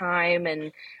exciting time,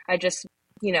 and I just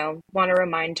want to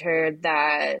remind her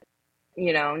that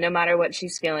no matter what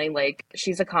she's feeling, like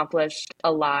she's accomplished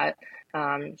a lot.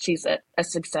 She's a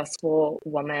successful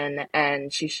woman,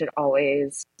 and she should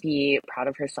always be proud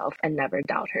of herself and never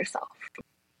doubt herself.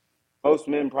 Most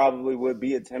men probably would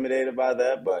be intimidated by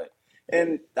that,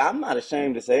 and I'm not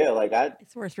ashamed to say it.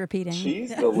 It's worth repeating.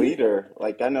 She's the leader.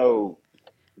 I know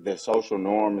the social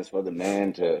norm is for the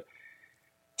man to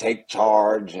take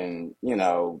charge and,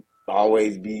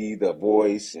 always be the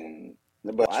voice.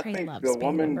 But I think the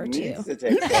woman needs to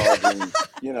take charge and,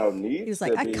 needs He was to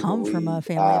like, be I come from a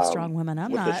family of strong women.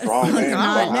 I'm with not. the strong man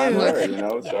behind her,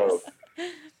 Yes.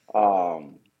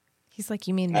 So, he's like,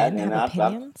 you mean men have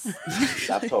opinions?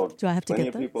 I've told Do I have to plenty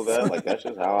get of people that, that's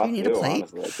just how I need feel, a plate?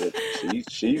 honestly.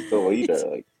 She's the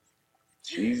leader.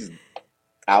 She's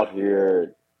out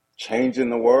here changing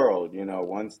the world,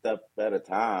 one step at a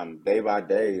time, day by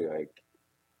day,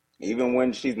 even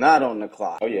when she's not on the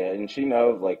clock. Oh yeah, and she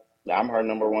knows I'm her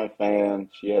number one fan.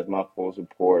 She has my full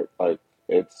support.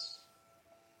 It's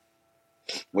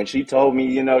when she told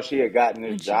me, she had gotten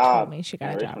this job she in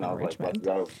got a job Richmond, in I was Richmond. like, let's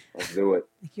go. Let's do it.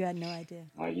 You had no idea.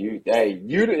 You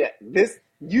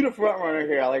the front runner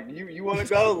here. You want to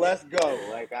go? Let's go.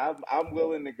 I'm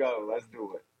willing to go. Let's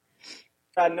do it.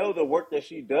 I know the work that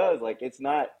she does, it's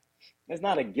not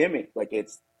a gimmick.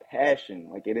 It's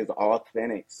passion. It is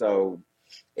authentic. So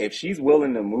if she's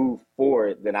willing to move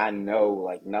forward, then I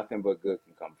know nothing but good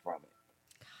can come from it.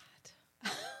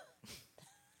 God.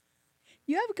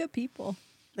 You have good people.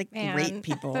 Great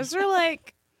people. Those are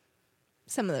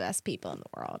some of the best people in the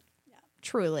world. Yeah.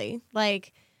 Truly. I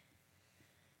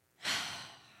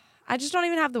just don't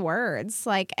even have the words.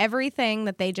 Everything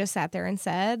that they just sat there and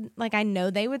said, I know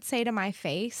they would say to my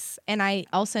face. And I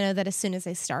also know that as soon as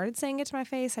they started saying it to my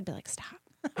face, I'd be like, stop.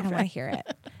 I don't want to hear it.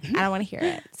 I don't want to hear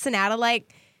it. So now to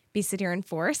be sitting here and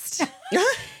forced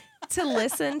to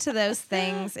listen to those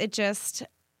things, it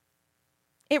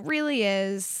really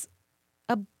is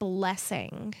a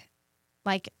blessing,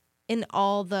 in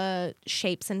all the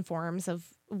shapes and forms of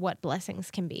what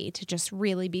blessings can be, to just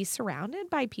really be surrounded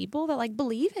by people that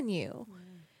believe in you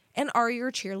and are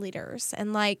your cheerleaders.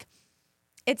 And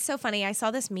it's so funny. I saw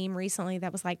this meme recently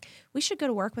that was we should go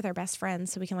to work with our best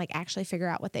friends so we can actually figure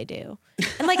out what they do.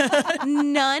 And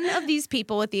none of these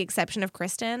people, with the exception of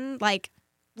Kristen,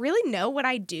 really know what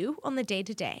I do on the day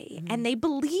to day, and they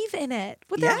believe in it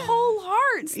with their whole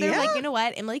hearts. They're you know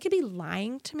what? Emily could be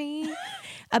lying to me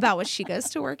about what she goes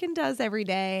to work and does every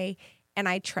day, and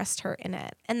I trust her in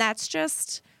it. And that's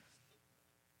just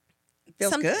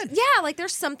feels good. Yeah,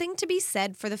 there's something to be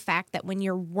said for the fact that when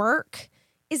your work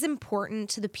is important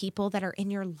to the people that are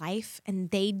in your life and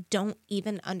they don't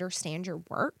even understand your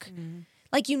work,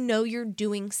 you're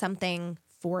doing something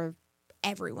for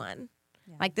everyone.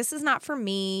 Yeah. This is not for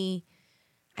me.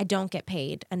 I don't get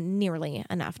paid nearly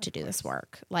enough to do this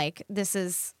work. I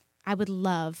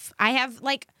have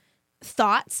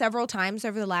thought several times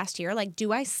over the last year,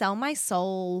 do I sell my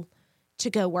soul to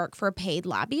go work for a paid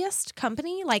lobbyist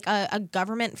company, a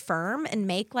government firm, and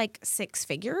make 6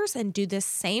 figures and do this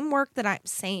same work that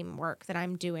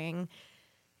I'm doing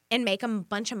and make a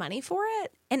bunch of money for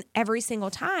it? And every single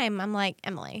time I'm like,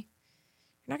 Emily,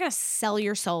 you're not going to sell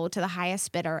your soul to the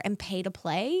highest bidder and pay to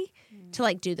play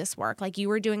to do this work. You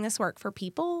were doing this work for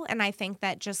people. And I think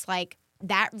that just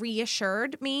that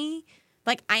reassured me,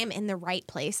 I am in the right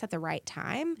place at the right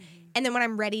time. And then when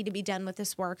I'm ready to be done with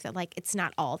this work, that it's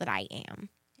not all that I am.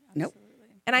 Nope.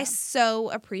 And I so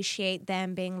appreciate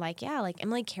them being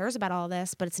Emily cares about all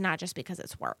this, but it's not just because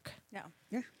it's work. No.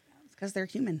 Yeah. It's because they're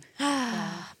human.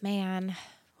 Man.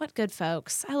 What good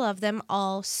folks. I love them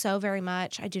all so very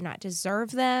much. I do not deserve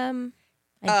them.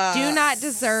 I do not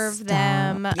deserve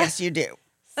them. Yes, you do.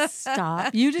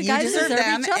 Stop. You guys deserve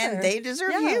them, each other. and they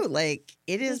deserve you. Like,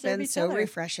 it has been so other.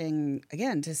 refreshing,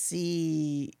 again, to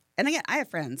see. And again, I have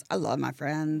friends. I love my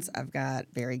friends. I've got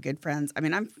very good friends. I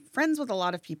mean, I'm friends with a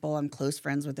lot of people. I'm close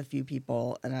friends with a few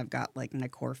people, and I've got like my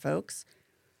core folks.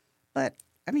 But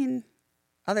I mean,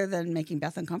 other than making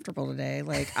Beth uncomfortable today,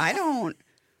 like I don't,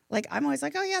 like I'm always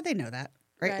like, oh yeah, they know that.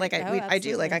 Right. Like I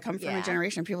do. Like I come from a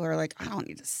generation of people who are like, I don't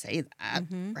need to say that.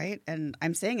 Right. And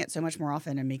I'm saying it so much more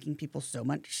often and making people so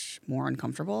much more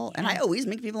uncomfortable. Yeah. And I always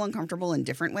make people uncomfortable in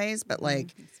different ways. But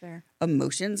like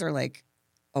emotions are like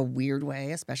a weird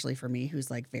way, especially for me, who's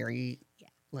like very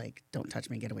like, don't touch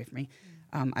me, get away from me.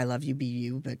 I love you, be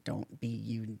you, but don't be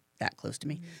you that close to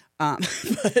me.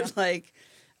 But like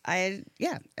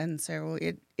and so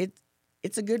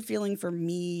it's a good feeling for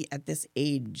me at this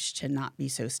age to not be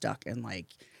so stuck in like,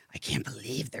 I can't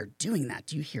believe they're doing that.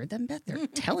 Do you hear them, Beth? They're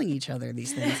telling each other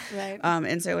these things. Right.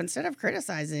 And so instead of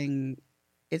criticizing,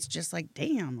 it's just like,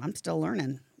 damn, I'm still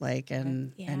learning. Like,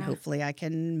 and hopefully I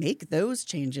can make those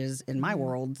changes in my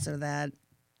world so that,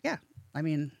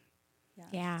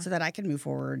 so that I can move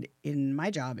forward in my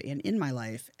job and in my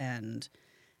life and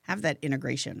have that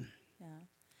integration. Yeah.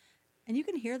 And you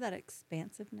can hear that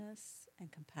expansiveness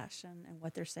and compassion and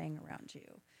what they're saying around you.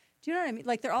 Do you know what I mean?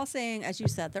 Like they're all saying, as you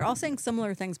said, they're all saying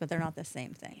similar things, but they're not the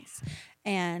same things.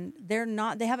 And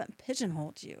they haven't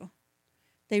pigeonholed you.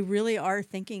 They really are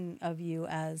thinking of you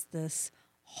as this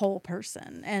whole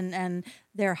person. And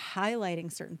they're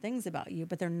highlighting certain things about you,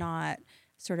 but they're not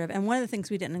sort of, and one of the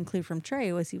things we didn't include from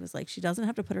Trey was he was like, she doesn't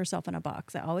have to put herself in a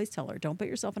box. I always tell her, don't put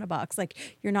yourself in a box. Like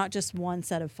you're not just one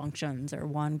set of functions or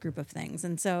one group of things.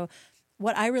 And so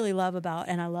what I really love about,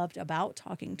 and I loved about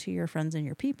talking to your friends and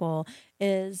your people,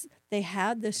 is they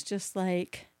had this just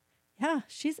like, yeah,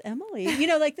 she's Emily. You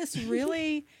know, like this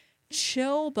really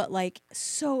chill, but like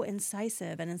so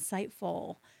incisive and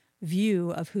insightful view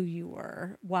of who you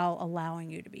were while allowing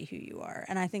you to be who you are.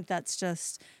 And I think that's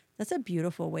a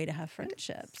beautiful way to have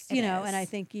friendships, you know, and I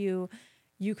think you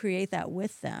create that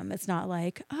with them. It's not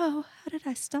like, oh, how did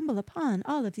I stumble upon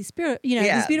all of these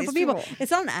these beautiful people?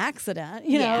 It's not an accident,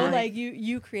 you know, like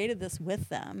you created this with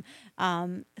them.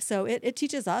 So it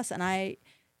teaches us. And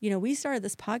we started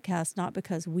this podcast not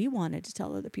because we wanted to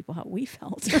tell other people how we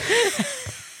felt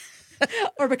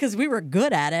or because we were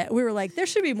good at it. We were like, there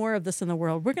should be more of this in the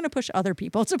world. We're going to push other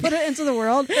people to put it into the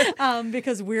world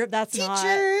because that's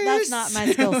not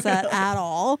my skill set at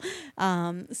all.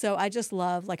 So I just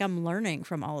love, like, I'm learning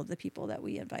from all of the people that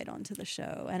we invite onto the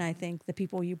show. And I think the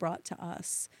people you brought to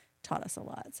us taught us a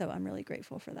lot. So I'm really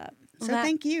grateful for that. So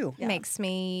thank you. Makes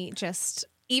me just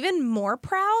even more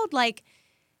proud. Like,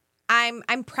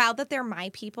 I'm proud that they're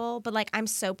my people, but like I'm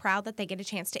so proud that they get a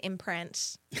chance to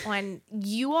imprint on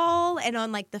you all and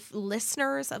on like the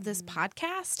listeners of this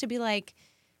podcast to be like,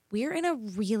 we're in a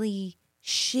really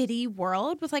shitty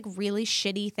world with like really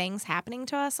shitty things happening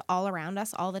to us all around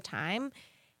us all the time.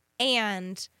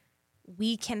 And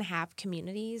we can have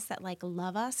communities that like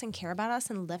love us and care about us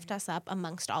and lift us up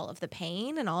amongst all of the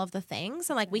pain and all of the things.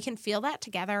 And like we can feel that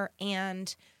together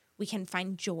and we can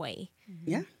find joy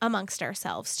amongst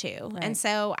ourselves too. Right. And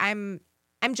so I'm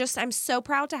so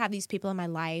proud to have these people in my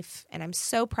life. And I'm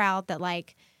so proud that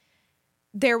like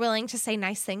they're willing to say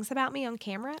nice things about me on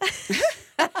camera.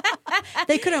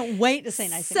 They couldn't wait to say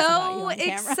nice things about you on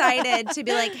camera. So excited to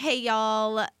be like, hey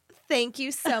y'all, thank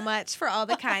you so much for all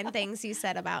the kind things you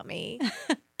said about me.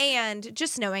 And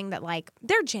just knowing that, like,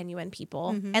 they're genuine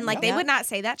people. Mm-hmm. And, like, they would not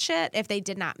say that shit if they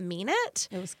did not mean it.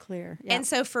 It was clear. Yep. And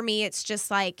so for me, it's just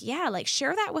like, like,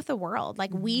 share that with the world. Like,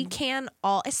 we can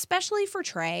all, especially for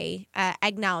Trey,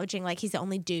 acknowledging, like, he's the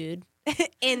only dude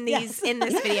in this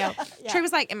video. Trey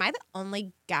was like, am I the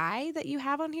only guy that you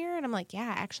have on here? And I'm like,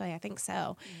 yeah, actually, I think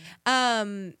so.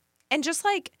 And just,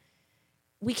 like,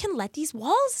 we can let these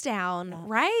walls down,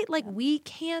 right? Like, we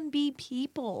can be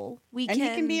people. He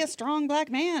can be a strong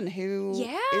black man who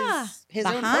is his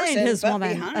behind own person, his but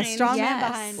woman. Behind, a strong man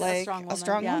behind like, a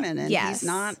strong woman. Woman. And he's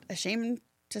not ashamed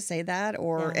to say that,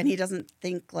 and he doesn't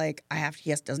think like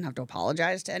doesn't have to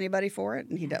apologize to anybody for it.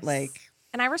 And he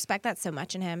and I respect that so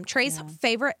much in him.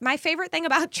 My favorite thing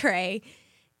about Trey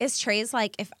is Trey's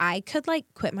like, if I could like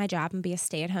quit my job and be a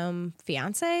stay-at-home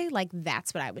fiance, like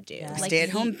that's what I would do. Yeah. Like,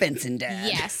 stay-at-home Benson dad.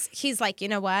 Yes. He's like, you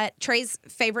know what? Trey's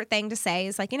favorite thing to say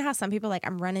is like, you know how some people are like,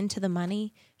 I'm running to the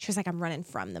money? She's like, I'm running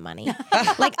from the money.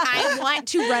 Like, I want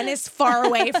to run as far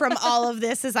away from all of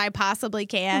this as I possibly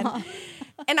can.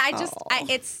 And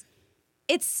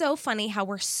it's so funny how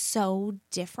we're so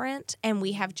different, and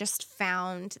we have just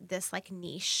found this like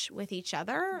niche with each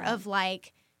other of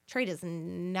like, Trey does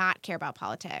not care about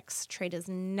politics. Trey does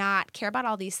not care about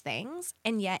all these things,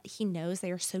 and yet he knows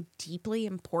they are so deeply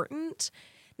important,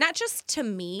 not just to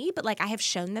me, but like I have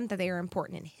shown them that they are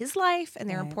important in his life, and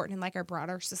they're important in like our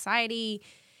broader society,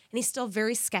 and he's still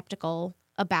very skeptical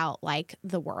about like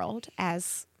the world,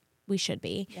 as we should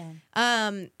be.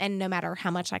 And no matter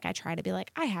how much like I try to be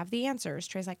like, I have the answers,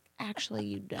 Trey's like, actually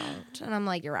you don't. And I'm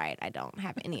like, you're right, I don't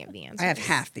have any of the answers. I have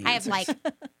half the answers. I have like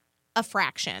a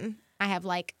fraction. I have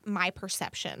like my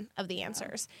perception of the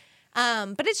answers.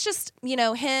 But it's just, you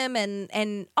know, him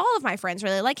and all of my friends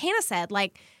really, like Hannah said,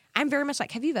 like, I'm very much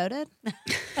like, have you voted?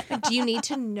 Like, do you need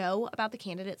to know about the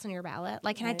candidates on your ballot?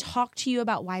 Like, can I talk to you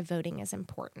about why voting is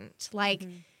important? Like,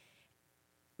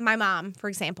 my mom, for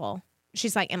example,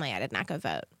 she's like, Emily, I did not go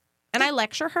vote. And I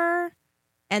lecture her,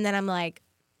 and then I'm like,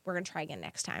 we're going to try again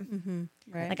next time.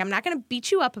 Like, I'm not going to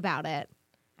beat you up about it.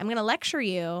 I'm going to lecture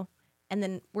you, and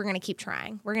then we're going to keep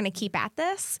trying. We're going to keep at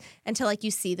this until, like,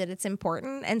 you see that it's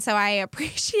important. And so I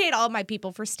appreciate all of my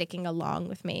people for sticking along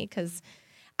with me, because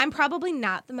I'm probably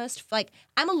not the most, like,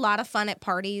 I'm a lot of fun at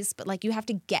parties, but, like, you have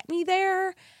to get me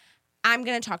there. I'm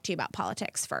going to talk to you about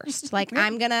politics first. Like,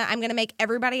 I'm going to make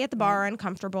everybody at the bar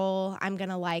uncomfortable. I'm going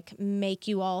to, like, make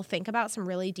you all think about some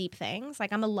really deep things.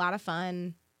 Like, I'm a lot of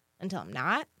fun until I'm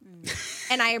not.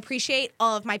 And I appreciate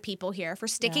all of my people here for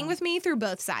sticking with me through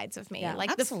both sides of me.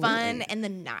 Like, the fun and the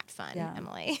not fun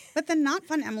Emily. But the not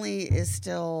fun Emily is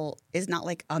not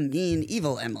like a mean,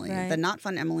 evil Emily. The not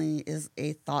fun Emily is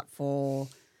a thoughtful,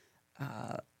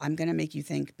 I'm going to make you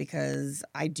think because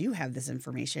I do have this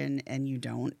information and you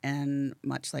don't. And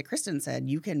much like Kristen said,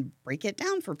 you can break it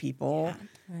down for people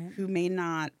who may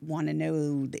not want to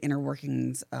know the inner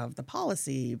workings of the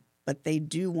policy, but they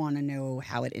do want to know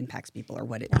how it impacts people or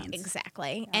what it means.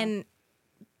 Exactly. And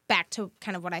back to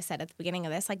kind of what I said at the beginning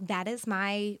of this, like, that is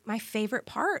my favorite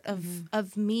part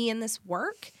of me in this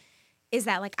work, is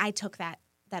that, like, I took that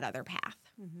other path.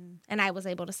 And I was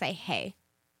able to say, hey,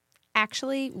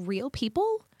 actually, real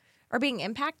people are being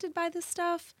impacted by this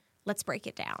stuff. Let's break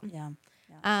it down.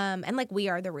 And, like, we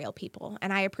are the real people.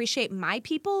 And I appreciate my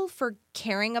people for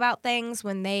caring about things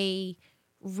when they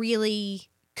really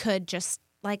could just,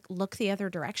 like, look the other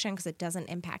direction because it doesn't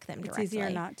impact them directly. It's easier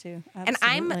not to. Absolutely. And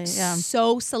I'm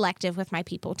so selective with my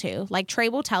people, too. Like, Trey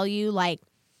will tell you, like,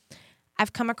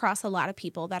 I've come across a lot of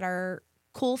people that are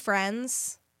cool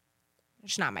friends.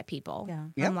 It's not my people.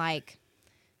 I'm like,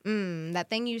 that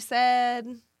thing you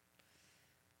said,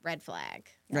 red flag.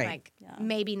 Like,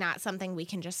 maybe not something we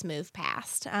can just move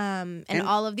past. And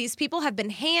all of these people have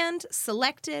been hand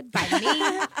selected by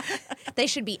me. They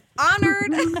should be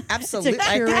honored. Absolutely. It's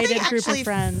a curated group of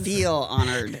friends. Feel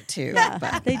honored too.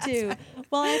 But they do.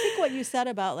 Well, I think what you said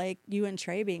about, like, you and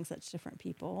Trey being such different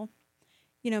people,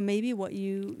 you know, maybe what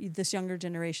this younger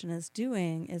generation is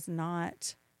doing is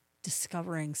not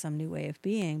discovering some new way of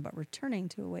being, but returning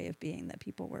to a way of being that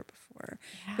people were before.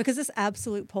 Because this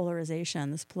absolute polarization,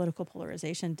 this political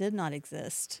polarization, did not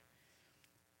exist,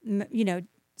 you know,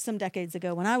 some decades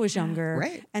ago when I was younger.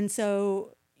 And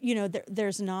so, you know, there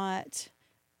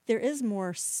is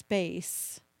more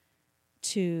space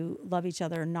to love each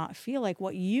other and not feel like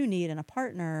what you need in a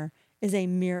partner is a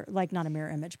mirror, like, not a mirror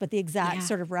image, but the exact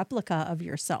sort of replica of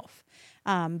yourself.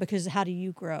 Because how do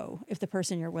you grow if the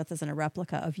person you're with isn't a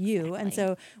replica of you? And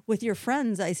so with your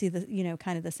friends, I see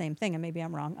kind of the same thing. And maybe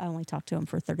I'm wrong. I only talked to them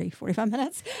for 30, 45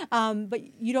 minutes.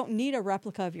 But you don't need a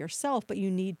replica of yourself, but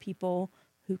you need people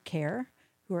who care,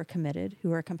 who are committed,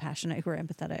 who are compassionate, who are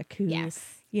empathetic, who,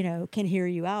 you know, can hear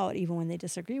you out even when they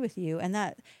disagree with you. And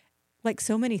that, like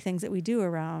so many things that we do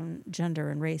around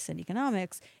gender and race and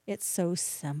economics, it's so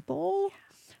simple,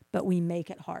 but we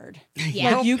make it hard.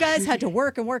 Like, you guys had to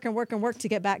work and work and work and work to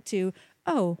get back to,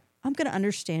 oh, I'm going to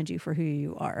understand you for who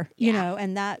you are, you know,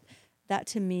 and that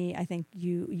to me, I think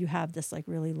you have this, like,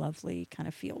 really lovely kind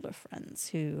of field of friends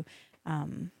who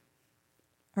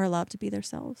are allowed to be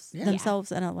themselves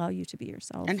and allow you to be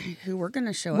yourself. And who we're going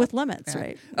to show with up limits,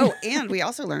 right? Oh, and we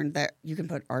also learned that you can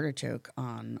put artichoke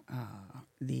on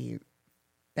the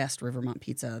best Rivermont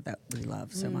pizza that we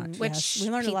love so much. Which we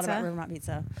learned a lot about Rivermont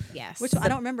pizza. Which I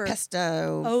don't remember.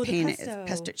 Pesto. Oh, the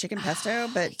pesto. Chicken pesto.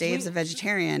 But Dave's a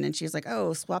vegetarian, and she's like,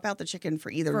 "Oh, swap out the chicken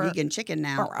for either vegan chicken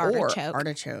now or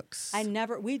artichokes."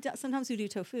 Sometimes we do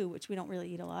tofu, which we don't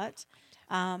really eat a lot.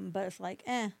 But it's like,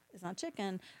 it's not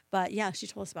chicken. But yeah, she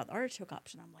told us about the artichoke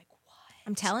option. I'm like, what?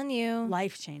 I'm telling you.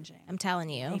 Life-changing. I'm telling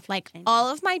you. Like, all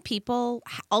of my people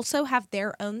also have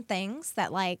their own things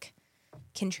that, like,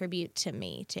 contribute to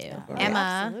me too. Yeah.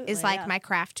 Emma is like my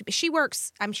craft. She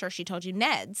works, I'm sure she told you,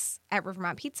 Ned's at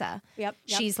Rivermont Pizza. Yep.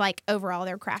 She's like overall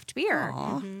their craft beer.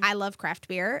 I love craft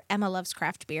beer. Emma loves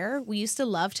craft beer. We used to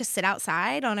love to sit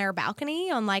outside on our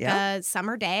balcony on like a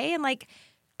summer day and like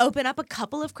open up a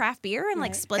couple of craft beer and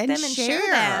like split them and share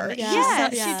them.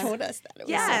 Yes. She told us that. It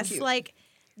was so cute. Like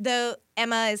though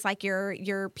Emma is like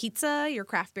your pizza, your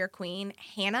craft beer queen.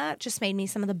 Hannah just made me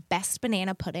some of the best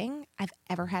banana pudding I've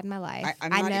ever had in my life.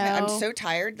 I'm so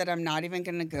tired that I'm not even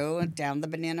going to go down the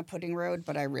banana pudding road,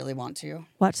 but I really want to.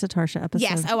 Watch the Tarsha episode.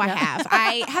 Yes. Oh, I have.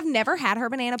 I have never had her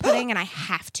banana pudding, and I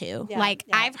have to.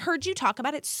 I've heard you talk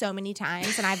about it so many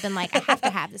times, and I've been like, I have to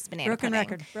have this banana pudding.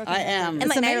 Broken record. I am. And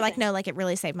like now you're like, no, like it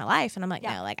really saved my life, and I'm like,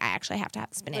 no, like I actually have to have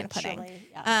this banana pudding.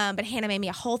 But Hannah made me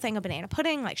a whole thing of banana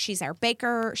pudding. Like she's our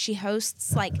baker. She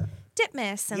hosts like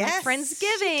Dipmas and like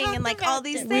Friendsgiving and like all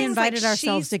these things. We invited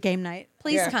ourselves to game night.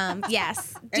 Please come.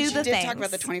 Yes. Do the things. She did talk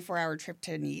about the 24-hour trip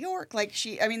to New York. Like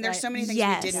there's so many things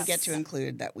we didn't get to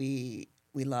include that we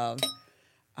love.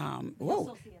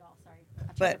 Whoa.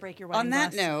 But on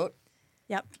that note,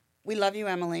 we love you,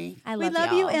 Emily. We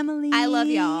love you, Emily. I love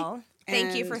y'all.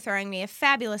 Thank you for throwing me a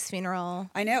fabulous funeral.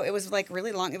 I know. It was like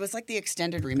really long. It was like the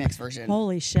extended remix version.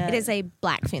 Holy shit. It is a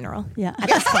black funeral. Yeah. At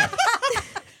this point.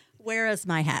 Where is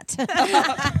my hat?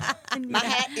 My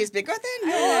hat is bigger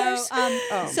than yours.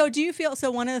 So do you feel,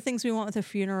 one of the things we want with a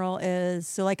funeral is,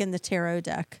 so like in the tarot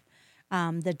deck,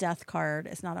 the death card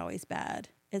is not always bad.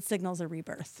 It signals a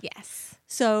rebirth. Yes.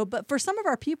 So, but for some of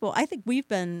our people, I think we've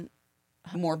been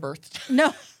more birthed.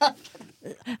 No.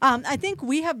 I think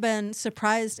we have been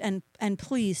surprised and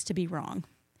pleased to be wrong.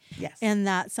 Yes. And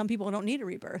that some people don't need a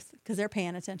rebirth because they're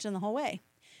paying attention the whole way.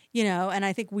 And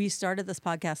I think we started this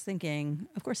podcast thinking,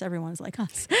 of course, everyone's like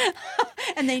us.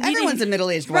 And everyone's a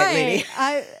middle-aged white lady.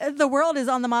 The world is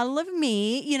on the model of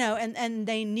me, and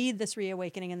they need this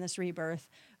reawakening and this rebirth.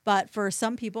 But for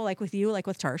some people, like with you, like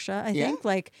with Tarsha, I think,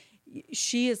 like,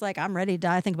 she is like, I'm ready to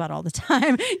die. I think about it all the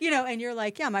time, and you're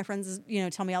like, yeah, my friends,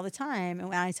 tell me all the time. And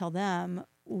when I tell them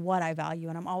what I value,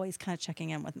 and I'm always kind of checking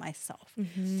in with myself.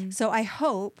 Mm-hmm. So I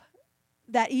hope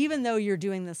that even though you're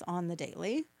doing this on the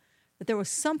daily, that there was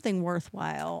something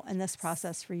worthwhile in this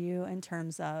process for you in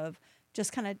terms of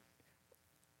just kind of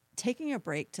taking a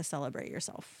break to celebrate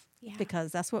yourself. Yeah.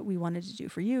 Because that's what we wanted to do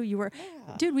for you. You were,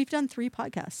 dude, we've done 3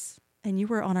 podcasts. And you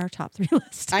were on our top 3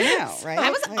 list. I know, right?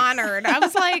 I was honored. I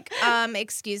was like,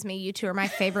 excuse me, you 2 are my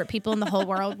favorite people in the whole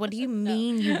world. What do you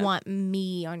mean you want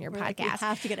me on your podcast? You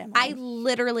have to get Emily. I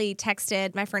literally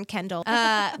texted my friend Kendall.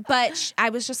 But I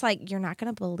was just like, you're not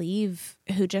going to believe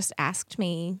who just asked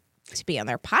me to be on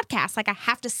their podcast. Like, I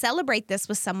have to celebrate this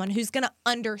with someone who's going to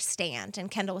understand. And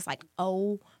Kendall was like,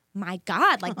 oh my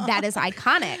God, like that is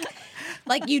iconic.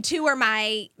 Like, you 2 are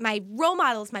my role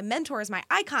models, my mentors, my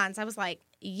icons. I was like,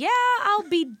 yeah, I'll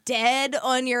be dead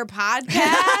on your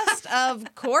podcast.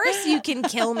 Of course you can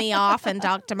kill me off and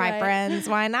talk to my friends.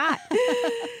 Why not?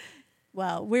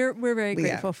 Well, we're very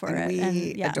grateful for it.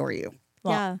 We adore you.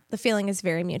 Well, the feeling is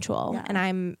very mutual. Yeah. And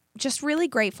I'm just really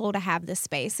grateful to have this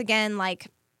space. Again, like,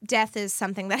 death is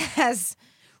something that has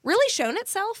really shown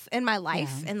itself in my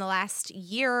life in the last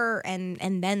year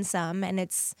and then some. And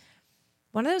it's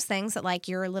one of those things that, like,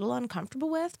 you're a little uncomfortable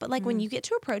with. But, like, when you get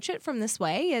to approach it from this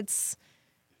way, it's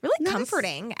really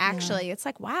comforting, actually. Yeah. It's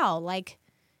like, wow, like,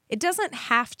 it doesn't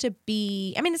have to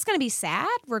be, I mean, it's going to be sad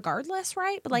regardless,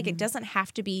 right? But, like, it doesn't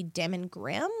have to be dim and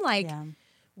grim. Like,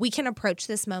 we can approach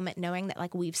this moment knowing that,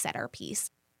 like, we've said our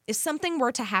piece. If something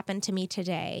were to happen to me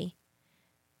today,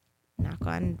 knock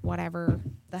on whatever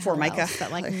the hell else,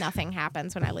 that, like, nothing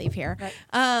happens when I leave here.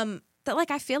 Right. That, like,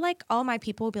 I feel like all my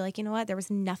people will be like, you know what? There was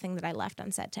nothing that I left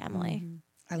unsaid to Emily.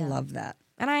 I love that.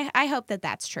 And I hope that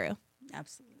that's true.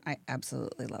 Absolutely. I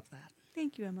absolutely love that.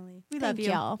 Thank you, Emily. We love you.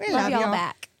 We love y'all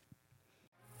back.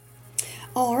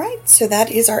 All right, so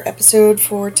that is our episode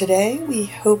for today. We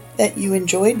hope that you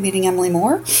enjoyed meeting Emily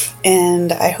Moore,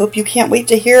 and I hope you can't wait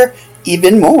to hear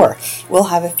even more. We'll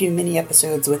have a few mini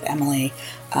episodes with Emily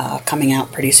coming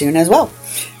out pretty soon as well.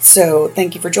 So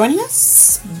thank you for joining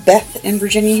us. Beth and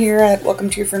Virginia here at Welcome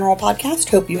to Your Funeral Podcast.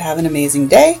 Hope you have an amazing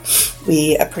day.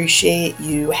 We appreciate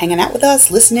you hanging out with us,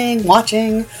 listening,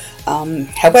 watching.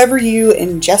 However you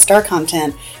ingest our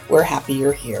content, we're happy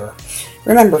you're here.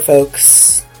 Remember,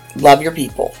 folks, love your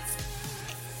people.